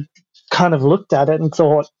kind of looked at it and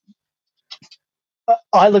thought,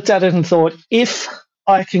 if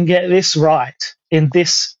I can get this right in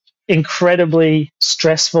this incredibly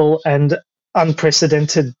stressful and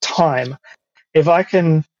unprecedented time, if I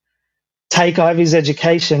can take Ivy's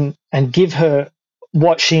education and give her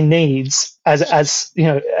what she needs as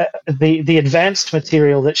the advanced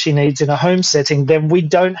material that she needs in a home setting, then we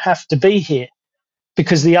don't have to be here,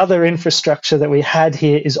 because the other infrastructure that we had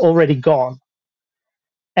here is already gone.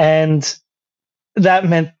 And that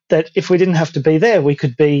meant that if we didn't have to be there, we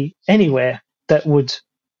could be anywhere that would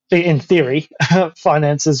be, in theory,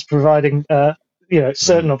 finances providing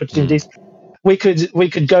certain opportunities. We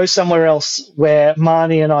could go somewhere else where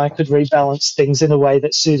Marnie and I could rebalance things in a way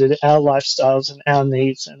that suited our lifestyles and our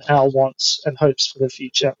needs and our wants and hopes for the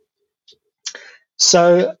future.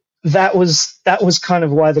 So that was kind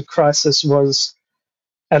of why the crisis was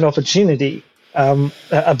an opportunity,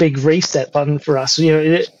 a big reset button for us.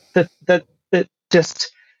 That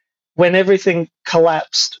just when everything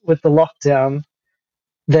collapsed with the lockdown,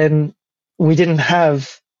 then we didn't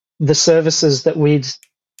have the services that we'd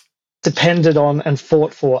depended on and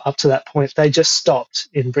fought for up to that point. They just stopped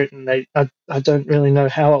in Britain. I don't really know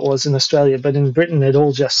how it was in Australia, but in Britain it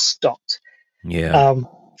all just stopped. Yeah.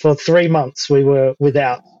 For 3 months we were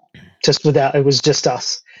without. It was just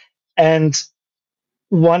us. And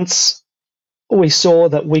once we saw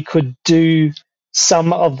that we could do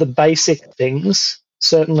some of the basic things,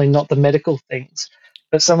 certainly not the medical things,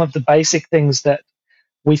 but some of the basic things that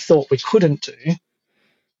we thought we couldn't do,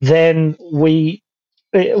 then we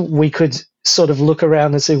could sort of look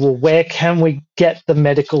around and say, well, where can we get the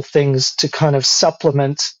medical things to kind of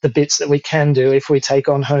supplement the bits that we can do if we take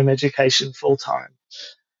on home education full time?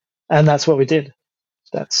 And that's what we did.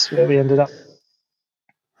 That's where we ended up.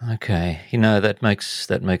 Okay. That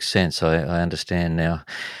makes sense. I understand now.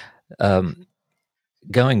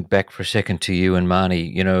 Going back for a second to you and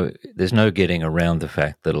Marnie, there's no getting around the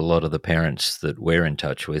fact that a lot of the parents that we're in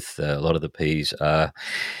touch with, a lot of the Ps are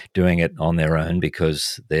doing it on their own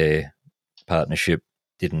because their partnership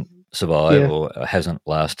didn't survive or hasn't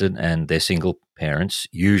lasted, and they're single parents,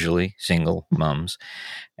 usually single mums,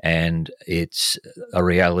 and it's a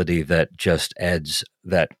reality that just adds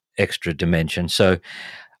that extra dimension. So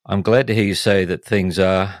I'm glad to hear you say that things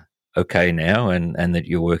are okay now and that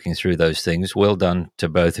you're working through those things. Well done to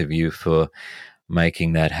both of you for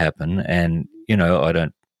making that happen. And, I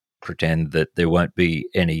don't pretend that there won't be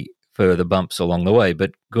any further bumps along the way,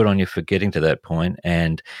 but good on you for getting to that point.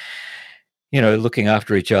 And, looking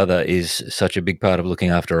after each other is such a big part of looking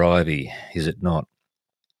after Ivy, is it not?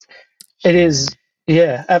 It is.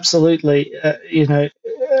 Yeah, absolutely.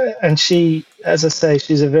 And she, as I say,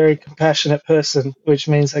 she's a very compassionate person, which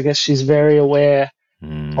means I guess she's very aware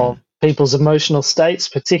of people's emotional states,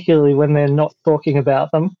 particularly when they're not talking about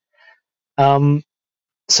them.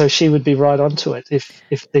 So she would be right onto it if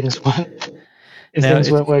things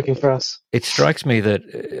weren't working for us. It strikes me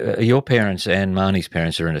that your parents and Marnie's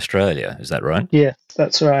parents are in Australia. Is that right? Yeah,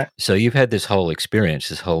 that's right. So you've had this whole experience,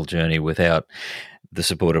 this whole journey without the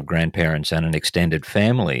support of grandparents and an extended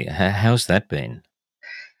family. How's that been?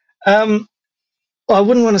 I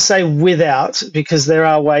wouldn't want to say without, because there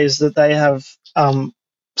are ways that they have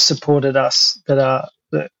supported us that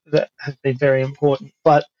have been very important.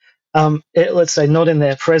 But let's say not in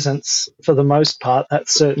their presence for the most part.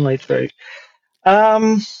 That's certainly true.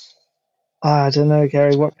 I don't know,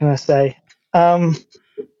 Gary. What can I say?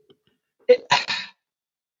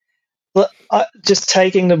 Just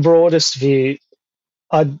taking the broadest view,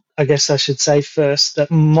 I guess I should say first that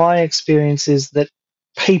my experience is that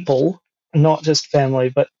people, not just family,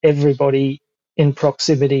 but everybody in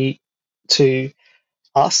proximity to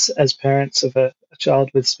us as parents of a child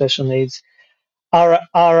with special needs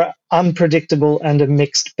are unpredictable and a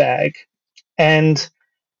mixed bag. And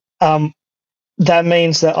that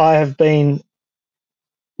means that I have been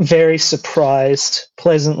very surprised,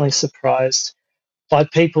 pleasantly surprised, by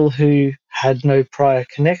people who had no prior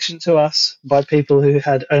connection to us, by people who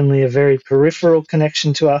had only a very peripheral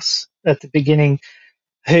connection to us at the beginning,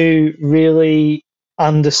 who really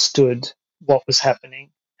understood what was happening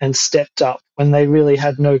and stepped up when they really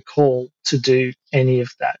had no call to do any of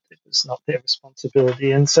that. It was not their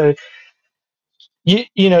responsibility. And so,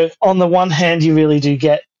 you know, on the one hand, you really do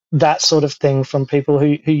get that sort of thing from people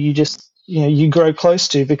who you just, you know, you grow close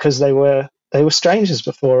to because they were strangers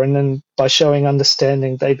before, and then by showing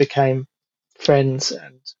understanding, they became friends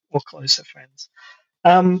or closer friends.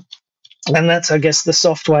 And that's, I guess, the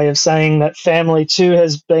soft way of saying that family too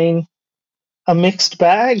has been a mixed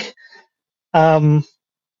bag.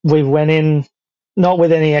 We went in not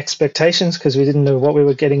with any expectations because we didn't know what we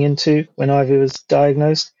were getting into when Ivy was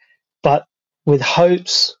diagnosed, but with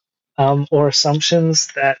hopes or assumptions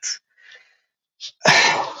that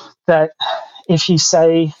if you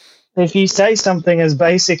say something as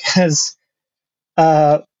basic as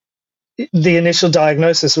the initial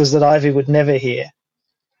diagnosis was that Ivy would never hear,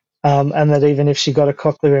 and that even if she got a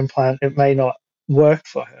cochlear implant, it may not work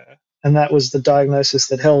for her. And that was the diagnosis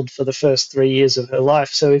that held for the first 3 years of her life.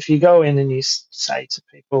 So if you go in and you say to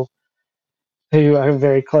people who are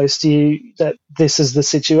very close to you that this is the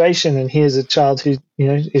situation, and here's a child who, you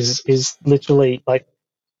know, is literally like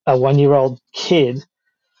a 1-year-old kid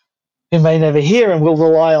who may never hear and will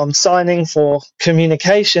rely on signing for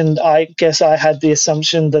communication, I guess I had the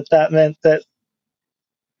assumption that meant that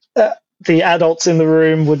the adults in the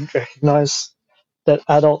room would recognize that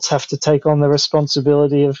adults have to take on the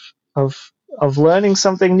responsibility of learning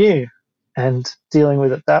something new and dealing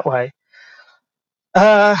with it that way.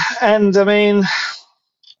 And I mean,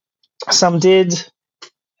 some did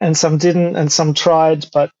and some didn't, and some tried,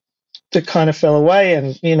 but it kind of fell away.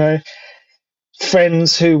 And, you know,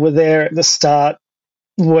 friends who were there at the start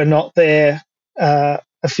were not there a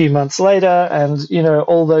few months later, and, you know,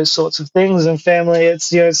 all those sorts of things. And family, it's,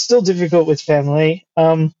 you know, it's still difficult with family.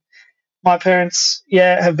 My parents,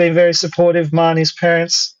 have been very supportive. Marnie's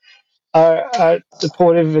parents are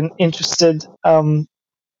supportive and interested.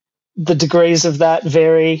 The degrees of that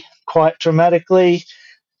vary quite dramatically.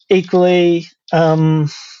 Equally,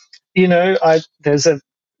 you know, there's an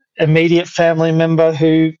immediate family member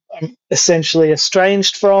who I'm essentially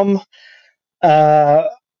estranged from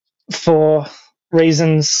for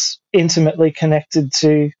reasons intimately connected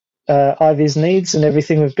to Ivy's needs and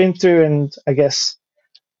everything we've been through, and I guess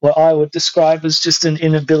what I would describe as just an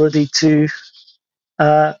inability to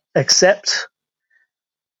accept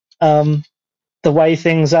the way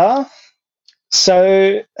things are.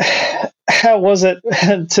 So how was it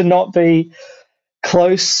to not be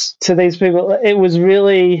close to these people? It was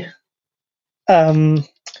really, I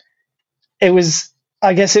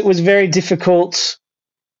guess it was very difficult.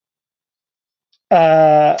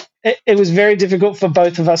 It was very difficult for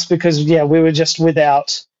both of us because, we were just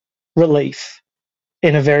without relief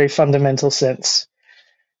in a very fundamental sense.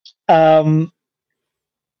 But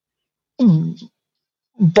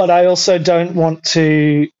I also don't want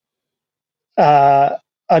to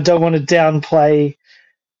downplay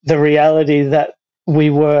the reality that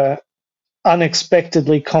we were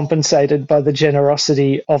unexpectedly compensated by the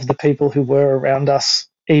generosity of the people who were around us,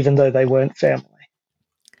 even though they weren't family.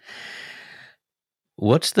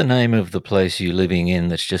 What's the name of the place you're living in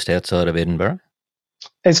that's just outside of Edinburgh?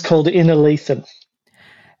 It's called Innerleithen.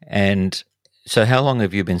 And so how long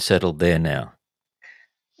have you been settled there now?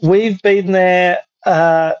 We've been there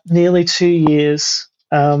nearly 2 years.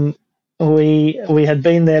 We had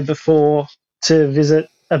been there before to visit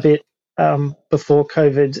a bit before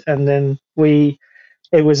COVID, and then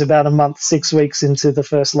it was about a month, 6 weeks into the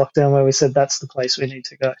first lockdown where we said that's the place we need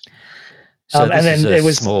to go. So this is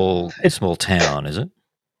a small town, is it?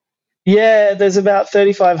 Yeah, there's about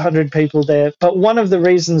 3,500 people there. But one of the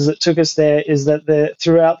reasons that took us there is that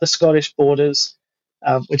throughout the Scottish borders,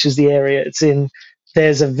 which is the area it's in,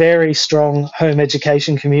 there's a very strong home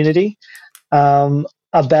education community.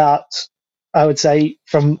 About, I would say,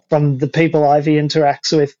 from the people Ivy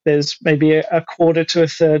interacts with, there's maybe a quarter to a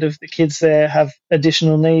third of the kids there have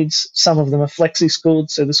additional needs. Some of them are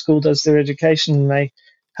flexi-schooled, so the school does their education and they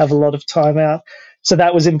have a lot of time out. So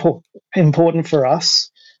that was important for us,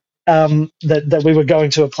 that we were going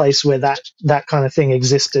to a place where that kind of thing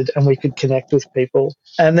existed and we could connect with people.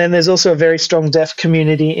 And then there's also a very strong deaf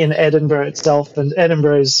community in Edinburgh itself, and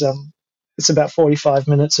Edinburgh is it's about 45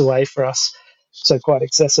 minutes away for us, so quite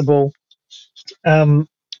accessible.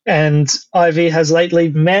 And Ivy has lately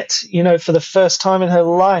met, for the first time in her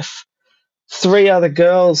life, 3 other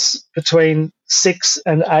girls between 6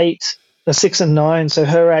 and 8, or 6 and 9, so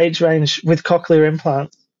her age range, with cochlear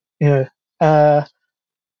implants.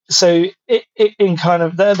 So in kind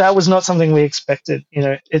of that was not something we expected.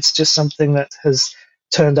 It's just something that has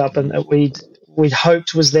turned up and that we'd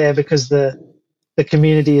hoped was there because the the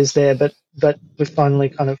community is there, but we finally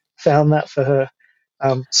kind of found that for her.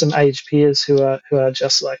 Some age peers who are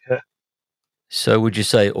just like her. So would you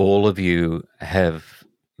say all of you have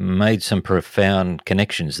made some profound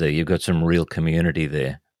connections there? You've got some real community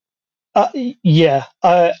there. Yeah,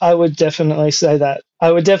 I would definitely say that.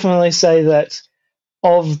 I would definitely say that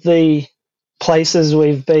of the places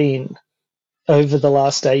we've been over the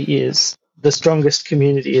last 8 years, the strongest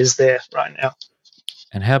community is there right now.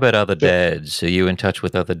 And how about other dads? Are you in touch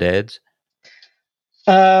with other dads?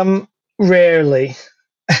 Rarely.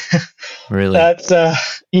 Really? That's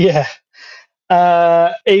yeah.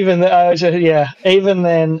 Even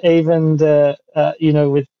then,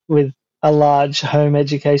 with a large home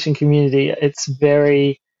education community, it's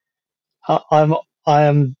very. I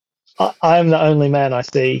am the only man I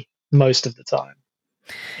see most of the time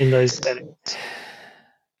in those settings,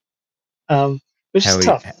 which is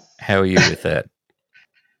tough. How are you with that?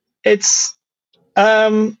 It's,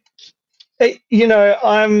 I'm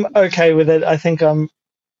okay with it. I think I'm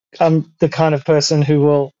the kind of person who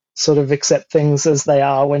will sort of accept things as they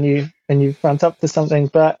are when you front up to something.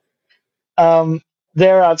 But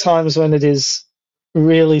there are times when it is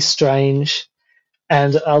really strange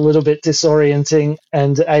and a little bit disorienting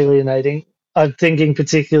and alienating. I'm thinking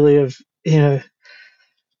particularly of,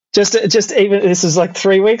 just even this is like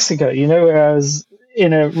 3 weeks ago, where I was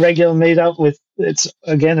in a regular meetup with it's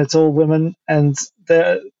all women, and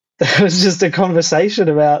there was just a conversation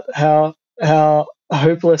about how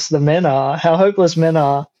hopeless men are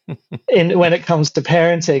when it comes to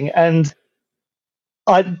parenting. And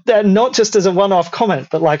not just as a one-off comment,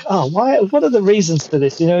 but like, what are the reasons for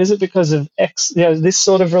this? Is it because of X, this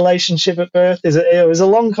sort of relationship at birth? Is it, it was a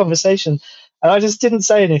long conversation, and I just didn't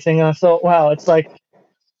say anything. And I thought, wow, it's like,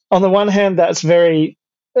 on the one hand, that's very,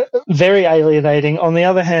 very alienating. On the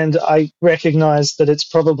other hand, I recognize that it's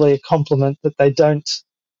probably a compliment that they don't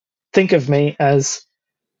think of me as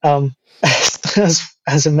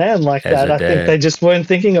as a man like that. I think they just weren't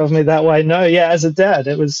thinking of me that way. No, yeah, as a dad,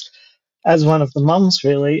 it was as one of the mums,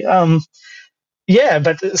 really. But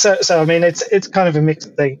so I mean, it's kind of a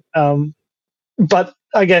mixed thing. But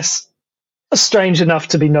I guess strange enough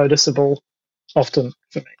to be noticeable often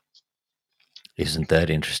for me. Isn't that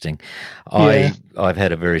interesting? Yeah. I've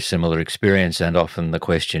had a very similar experience, and often the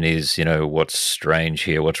question is, what's strange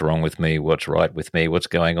here? What's wrong with me? What's right with me? What's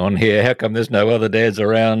going on here? How come there's no other dads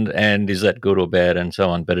around? And is that good or bad? And so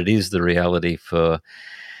on. But it is the reality for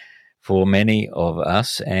many of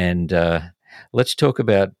us. And let's talk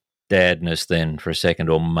about dadness then for a second,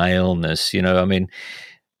 or maleness. I mean,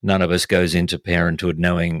 none of us goes into parenthood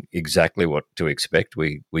knowing exactly what to expect.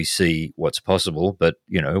 We see what's possible, but,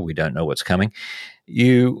 we don't know what's coming.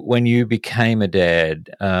 When you became a dad,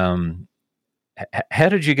 how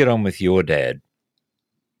did you get on with your dad?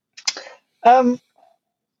 I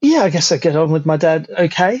guess I get on with my dad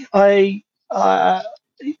okay. I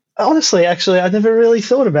honestly, actually, I never really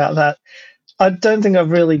thought about that. I don't think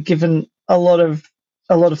I've really given a lot of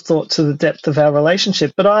thought to the depth of our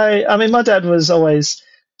relationship. But I mean, my dad was always.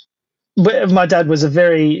 My dad was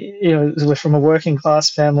we're from a working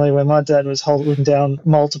class family where my dad was holding down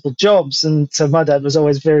multiple jobs. And so my dad was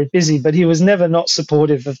always very busy, but he was never not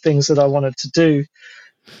supportive of things that I wanted to do,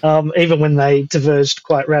 even when they diverged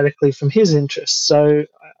quite radically from his interests. So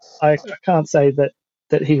I can't say that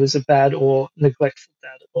he was a bad or neglectful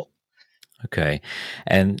dad at all. Okay.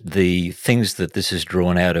 And the things that this has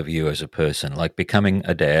drawn out of you as a person, like becoming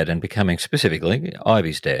a dad and becoming specifically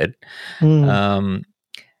Ivy's dad,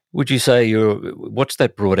 would you say what's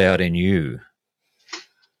that brought out in you?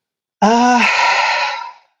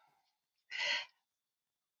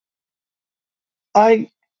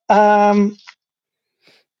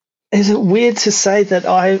 Is it weird to say that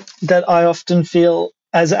I often feel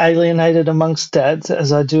as alienated amongst dads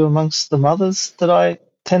as I do amongst the mothers that I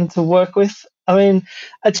tend to work with? I mean,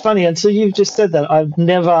 it's funny, until you've just said that, I've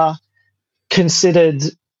never considered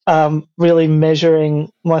really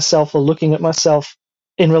measuring myself or looking at myself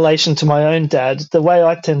in relation to my own dad. The way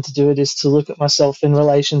I tend to do it is to look at myself in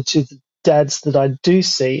relation to the dads that I do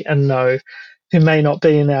see and know, who may not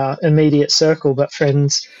be in our immediate circle, but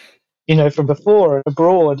friends, from before and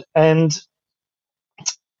abroad. And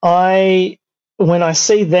when I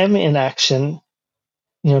see them in action,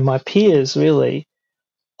 my peers really,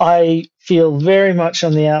 I feel very much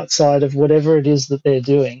on the outside of whatever it is that they're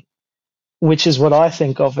doing, which is what I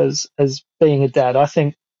think of as being a dad. I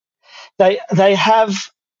think they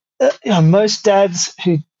have, most dads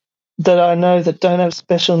that I know that don't have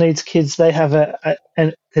special needs kids, they have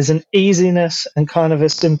there's an easiness and kind of a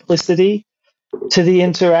simplicity to the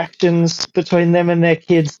interactions between them and their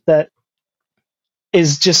kids that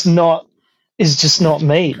is just not, is just not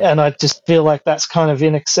me, and I just feel like that's kind of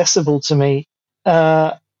inaccessible to me.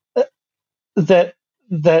 That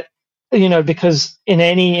because in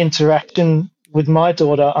any interaction with my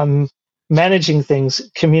daughter, I'm managing things,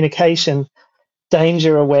 communication,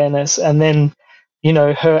 danger awareness, and then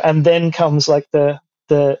and then comes like the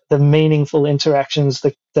meaningful interactions,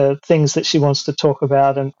 the things that she wants to talk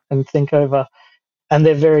about and think over, and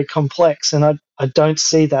they're very complex, and I don't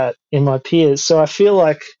see that in my peers. So I feel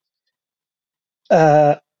like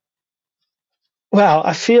I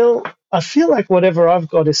feel like whatever I've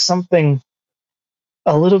got is something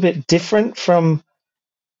a little bit different from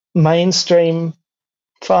mainstream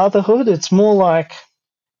fatherhood. It's more like,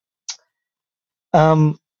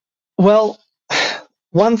 one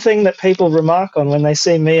thing that people remark on when they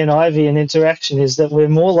see me and Ivy in interaction is that we're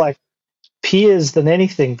more like peers than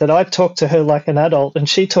anything, that I talk to her like an adult and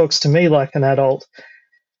she talks to me like an adult.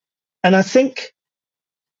 And I think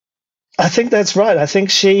that's right. I think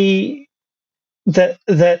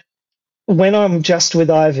that when I'm just with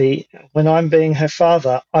Ivy, when I'm being her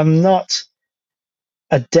father, I'm not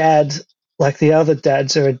a dad like the other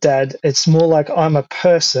dads are a dad. It's more like I'm a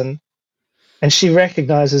person, and she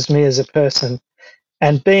recognizes me as a person.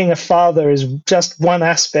 And being a father is just one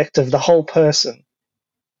aspect of the whole person.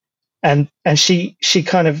 And she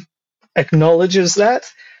kind of acknowledges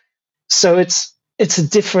that. So it's a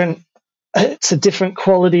different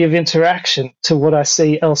quality of interaction to what I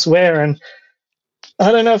see elsewhere. And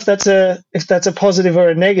I don't know if that's a positive or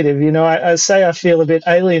a negative. I say I feel a bit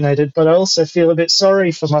alienated, but I also feel a bit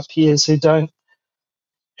sorry for my peers who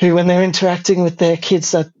when they're interacting with their kids,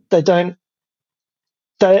 that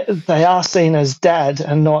they are seen as dad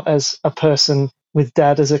and not as a person with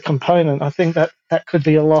dad as a component. I think that could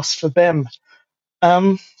be a loss for them.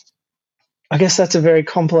 I guess that's a very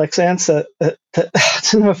complex answer. I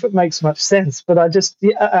don't know if it makes much sense, but I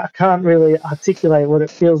can't really articulate what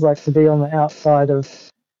it feels like to be on the outside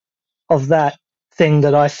of that thing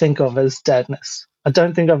that I think of as dadness. I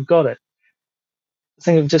don't think I've got it. I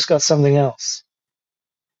think I've just got something else.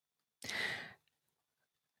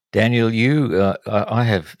 Daniel, I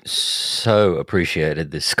have so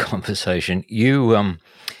appreciated this conversation. You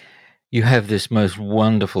have this most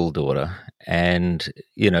wonderful daughter, and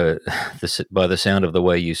by the sound of the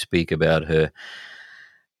way you speak about her,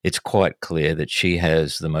 it's quite clear that she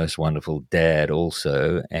has the most wonderful dad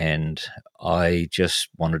also. And I just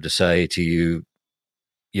wanted to say to you,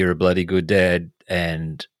 you're a bloody good dad,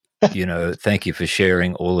 and thank you for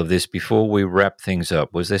sharing all of this. Before we wrap things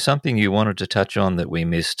up, was there something you wanted to touch on that we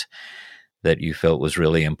missed that you felt was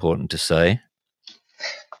really important to say?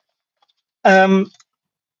 I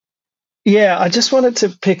just wanted to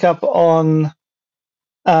pick up on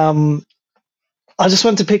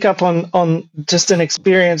just an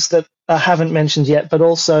experience that I haven't mentioned yet, but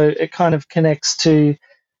also it kind of connects to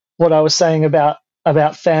what I was saying about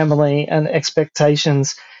family and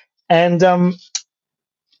expectations. And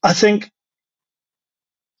I think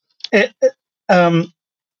the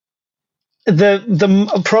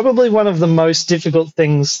probably one of the most difficult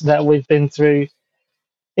things that we've been through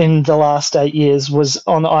in the last 8 years was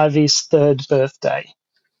on Ivy's 3rd birthday.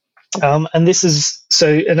 And this is, so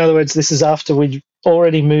in other words, this is after we'd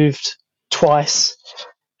already moved twice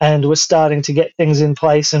and we're starting to get things in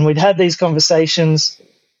place. And we'd had these conversations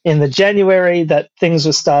in the January that things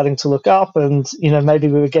were starting to look up and, maybe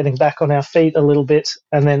we were getting back on our feet a little bit.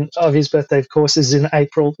 And then Ivy's birthday, of course, is in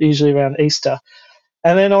April, usually around Easter.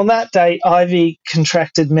 And then on that day, Ivy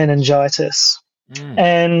contracted meningitis.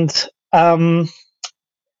 And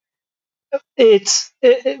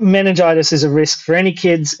meningitis is a risk for any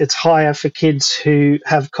kids. It's higher for kids who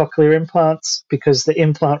have cochlear implants because the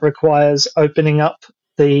implant requires opening up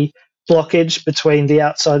the blockage between the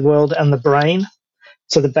outside world and the brain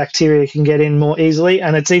so the bacteria can get in more easily.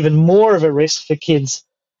 And it's even more of a risk for kids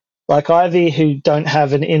like Ivy who don't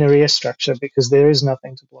have an inner ear structure because there is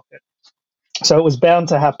nothing to block it. So it was bound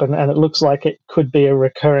to happen, and it looks like it could be a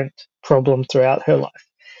recurrent problem throughout her life.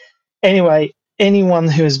 Anyway, anyone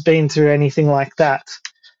who has been through anything like that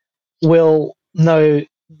will know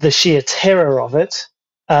the sheer terror of it.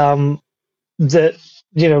 That,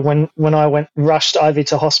 when I rushed Ivy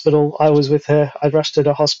to hospital, I was with her. I rushed her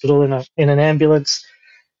to hospital in an ambulance.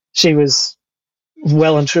 She was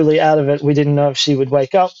well and truly out of it. We didn't know if she would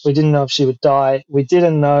wake up. We didn't know if she would die. We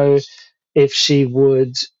didn't know if she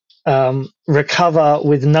would recover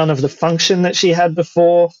with none of the function that she had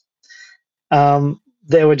before.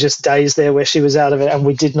 There were just days there where she was out of it, and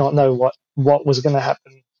we did not know what was going to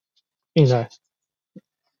happen,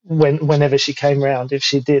 whenever she came round, if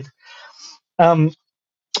she did. And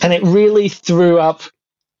it really threw up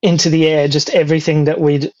into the air just everything that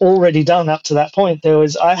we'd already done up to that point.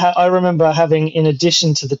 I remember having, in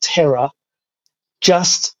addition to the terror,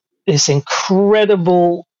 just this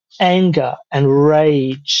incredible anger and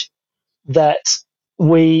rage that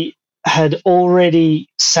we had already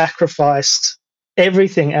sacrificed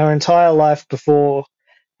everything. Our entire life before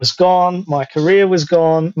was gone. My career was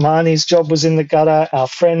gone. Marnie's job was in the gutter. Our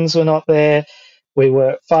friends were not there. We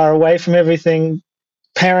were far away from everything.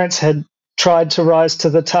 Parents had tried to rise to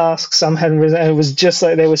the task. Some hadn't risen. It was just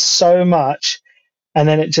like there was so much. And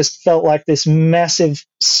then it just felt like this massive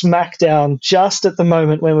smackdown just at the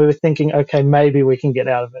moment when we were thinking, okay, maybe we can get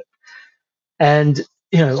out of it. And,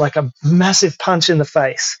 like a massive punch in the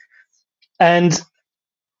face. And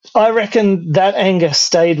I reckon that anger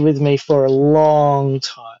stayed with me for a long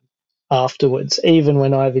time afterwards, even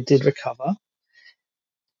when Ivy did recover.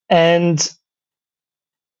 And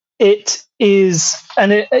it is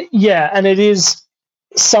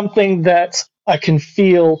something that I can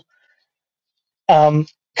feel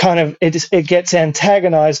it gets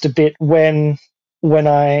antagonized a bit when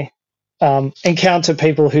I encounter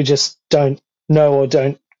people who just don't know or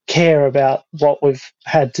don't care about what we've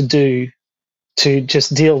had to do to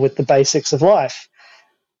just deal with the basics of life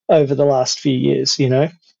over the last few years,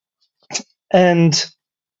 And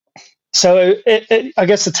so I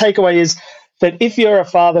guess the takeaway is that if you're a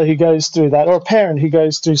father who goes through that, or a parent who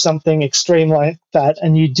goes through something extreme like that,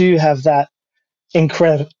 and you do have that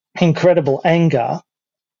incredible anger,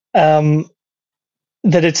 that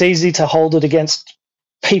it's easy to hold it against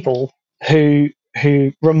people who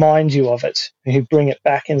remind you of it, who bring it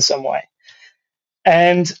back in some way.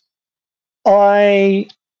 And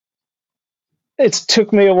it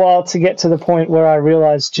took me a while to get to the point where I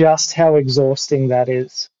realized just how exhausting that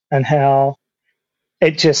is and how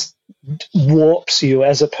it just warps you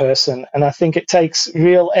as a person. And I think it takes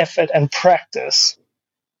real effort and practice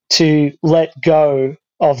to let go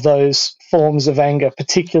of those forms of anger,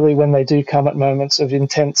 particularly when they do come at moments of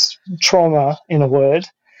intense trauma, in a word.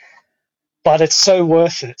 But it's so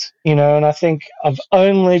worth it, and I think I've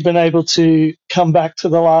only been able to come back to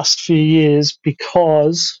the last few years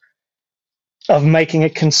because of making a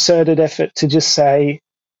concerted effort to just say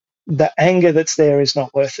the anger that's there is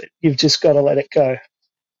not worth it. You've just got to let it go.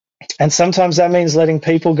 And sometimes that means letting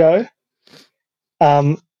people go.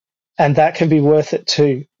 And that can be worth it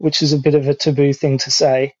too, which is a bit of a taboo thing to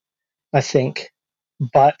say, I think.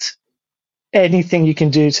 But anything you can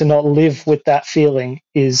do to not live with that feeling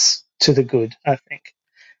is to the good, I think.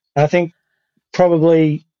 And I think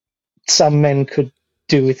probably some men could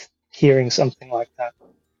do with hearing something like that.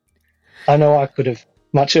 I know I could have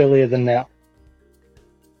much earlier than now.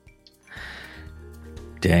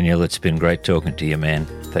 Daniel, it's been great talking to you, man.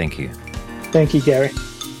 Thank you. Thank you, Gary.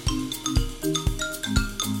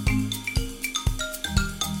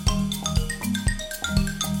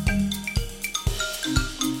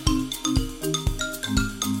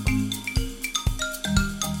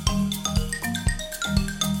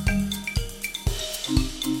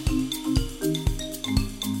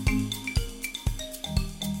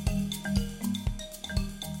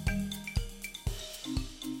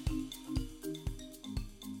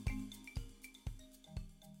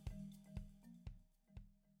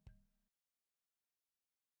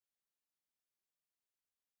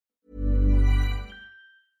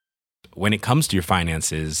 When it comes to your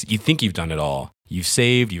finances, you think you've done it all. You've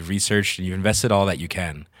saved, you've researched, and you've invested all that you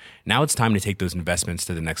can. Now it's time to take those investments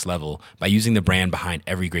to the next level by using the brand behind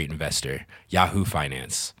every great investor, Yahoo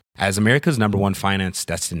Finance. As America's #1 finance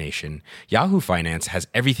destination, Yahoo Finance has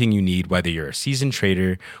everything you need, whether you're a seasoned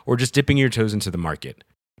trader or just dipping your toes into the market.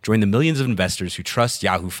 Join the millions of investors who trust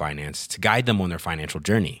Yahoo Finance to guide them on their financial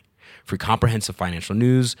journey. For comprehensive financial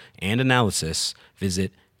news and analysis,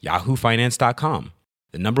 visit yahoofinance.com.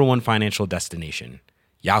 The #1 financial destination,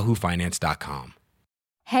 yahoofinance.com.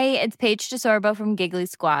 Hey, it's Paige DeSorbo from Giggly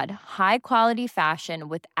Squad. High quality fashion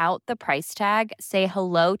without the price tag. Say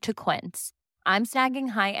hello to Quince. I'm snagging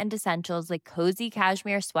high-end essentials like cozy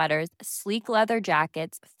cashmere sweaters, sleek leather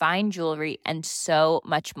jackets, fine jewelry, and so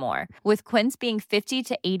much more. With Quince being 50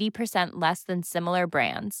 to 80% less than similar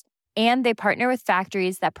brands. And they partner with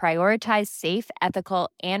factories that prioritize safe, ethical,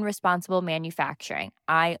 and responsible manufacturing.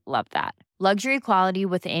 I love that. Luxury quality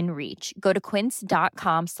within reach. Go to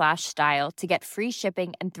quince.com/style to get free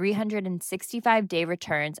shipping and 365-day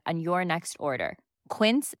returns on your next order.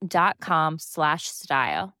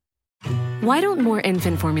 Quince.com/style. Why don't more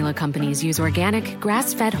infant formula companies use organic,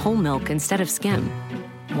 grass-fed whole milk instead of skim?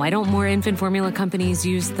 Why don't more infant formula companies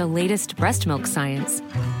use the latest breast milk science?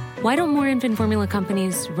 Why don't more infant formula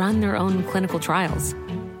companies run their own clinical trials?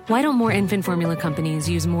 Why don't more infant formula companies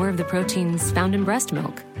use more of the proteins found in breast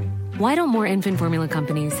milk? Why don't more infant formula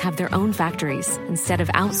companies have their own factories instead of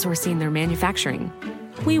outsourcing their manufacturing?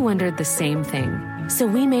 We wondered the same thing. So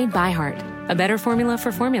we made ByHeart, a better formula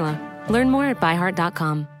for formula. Learn more at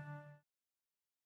byheart.com.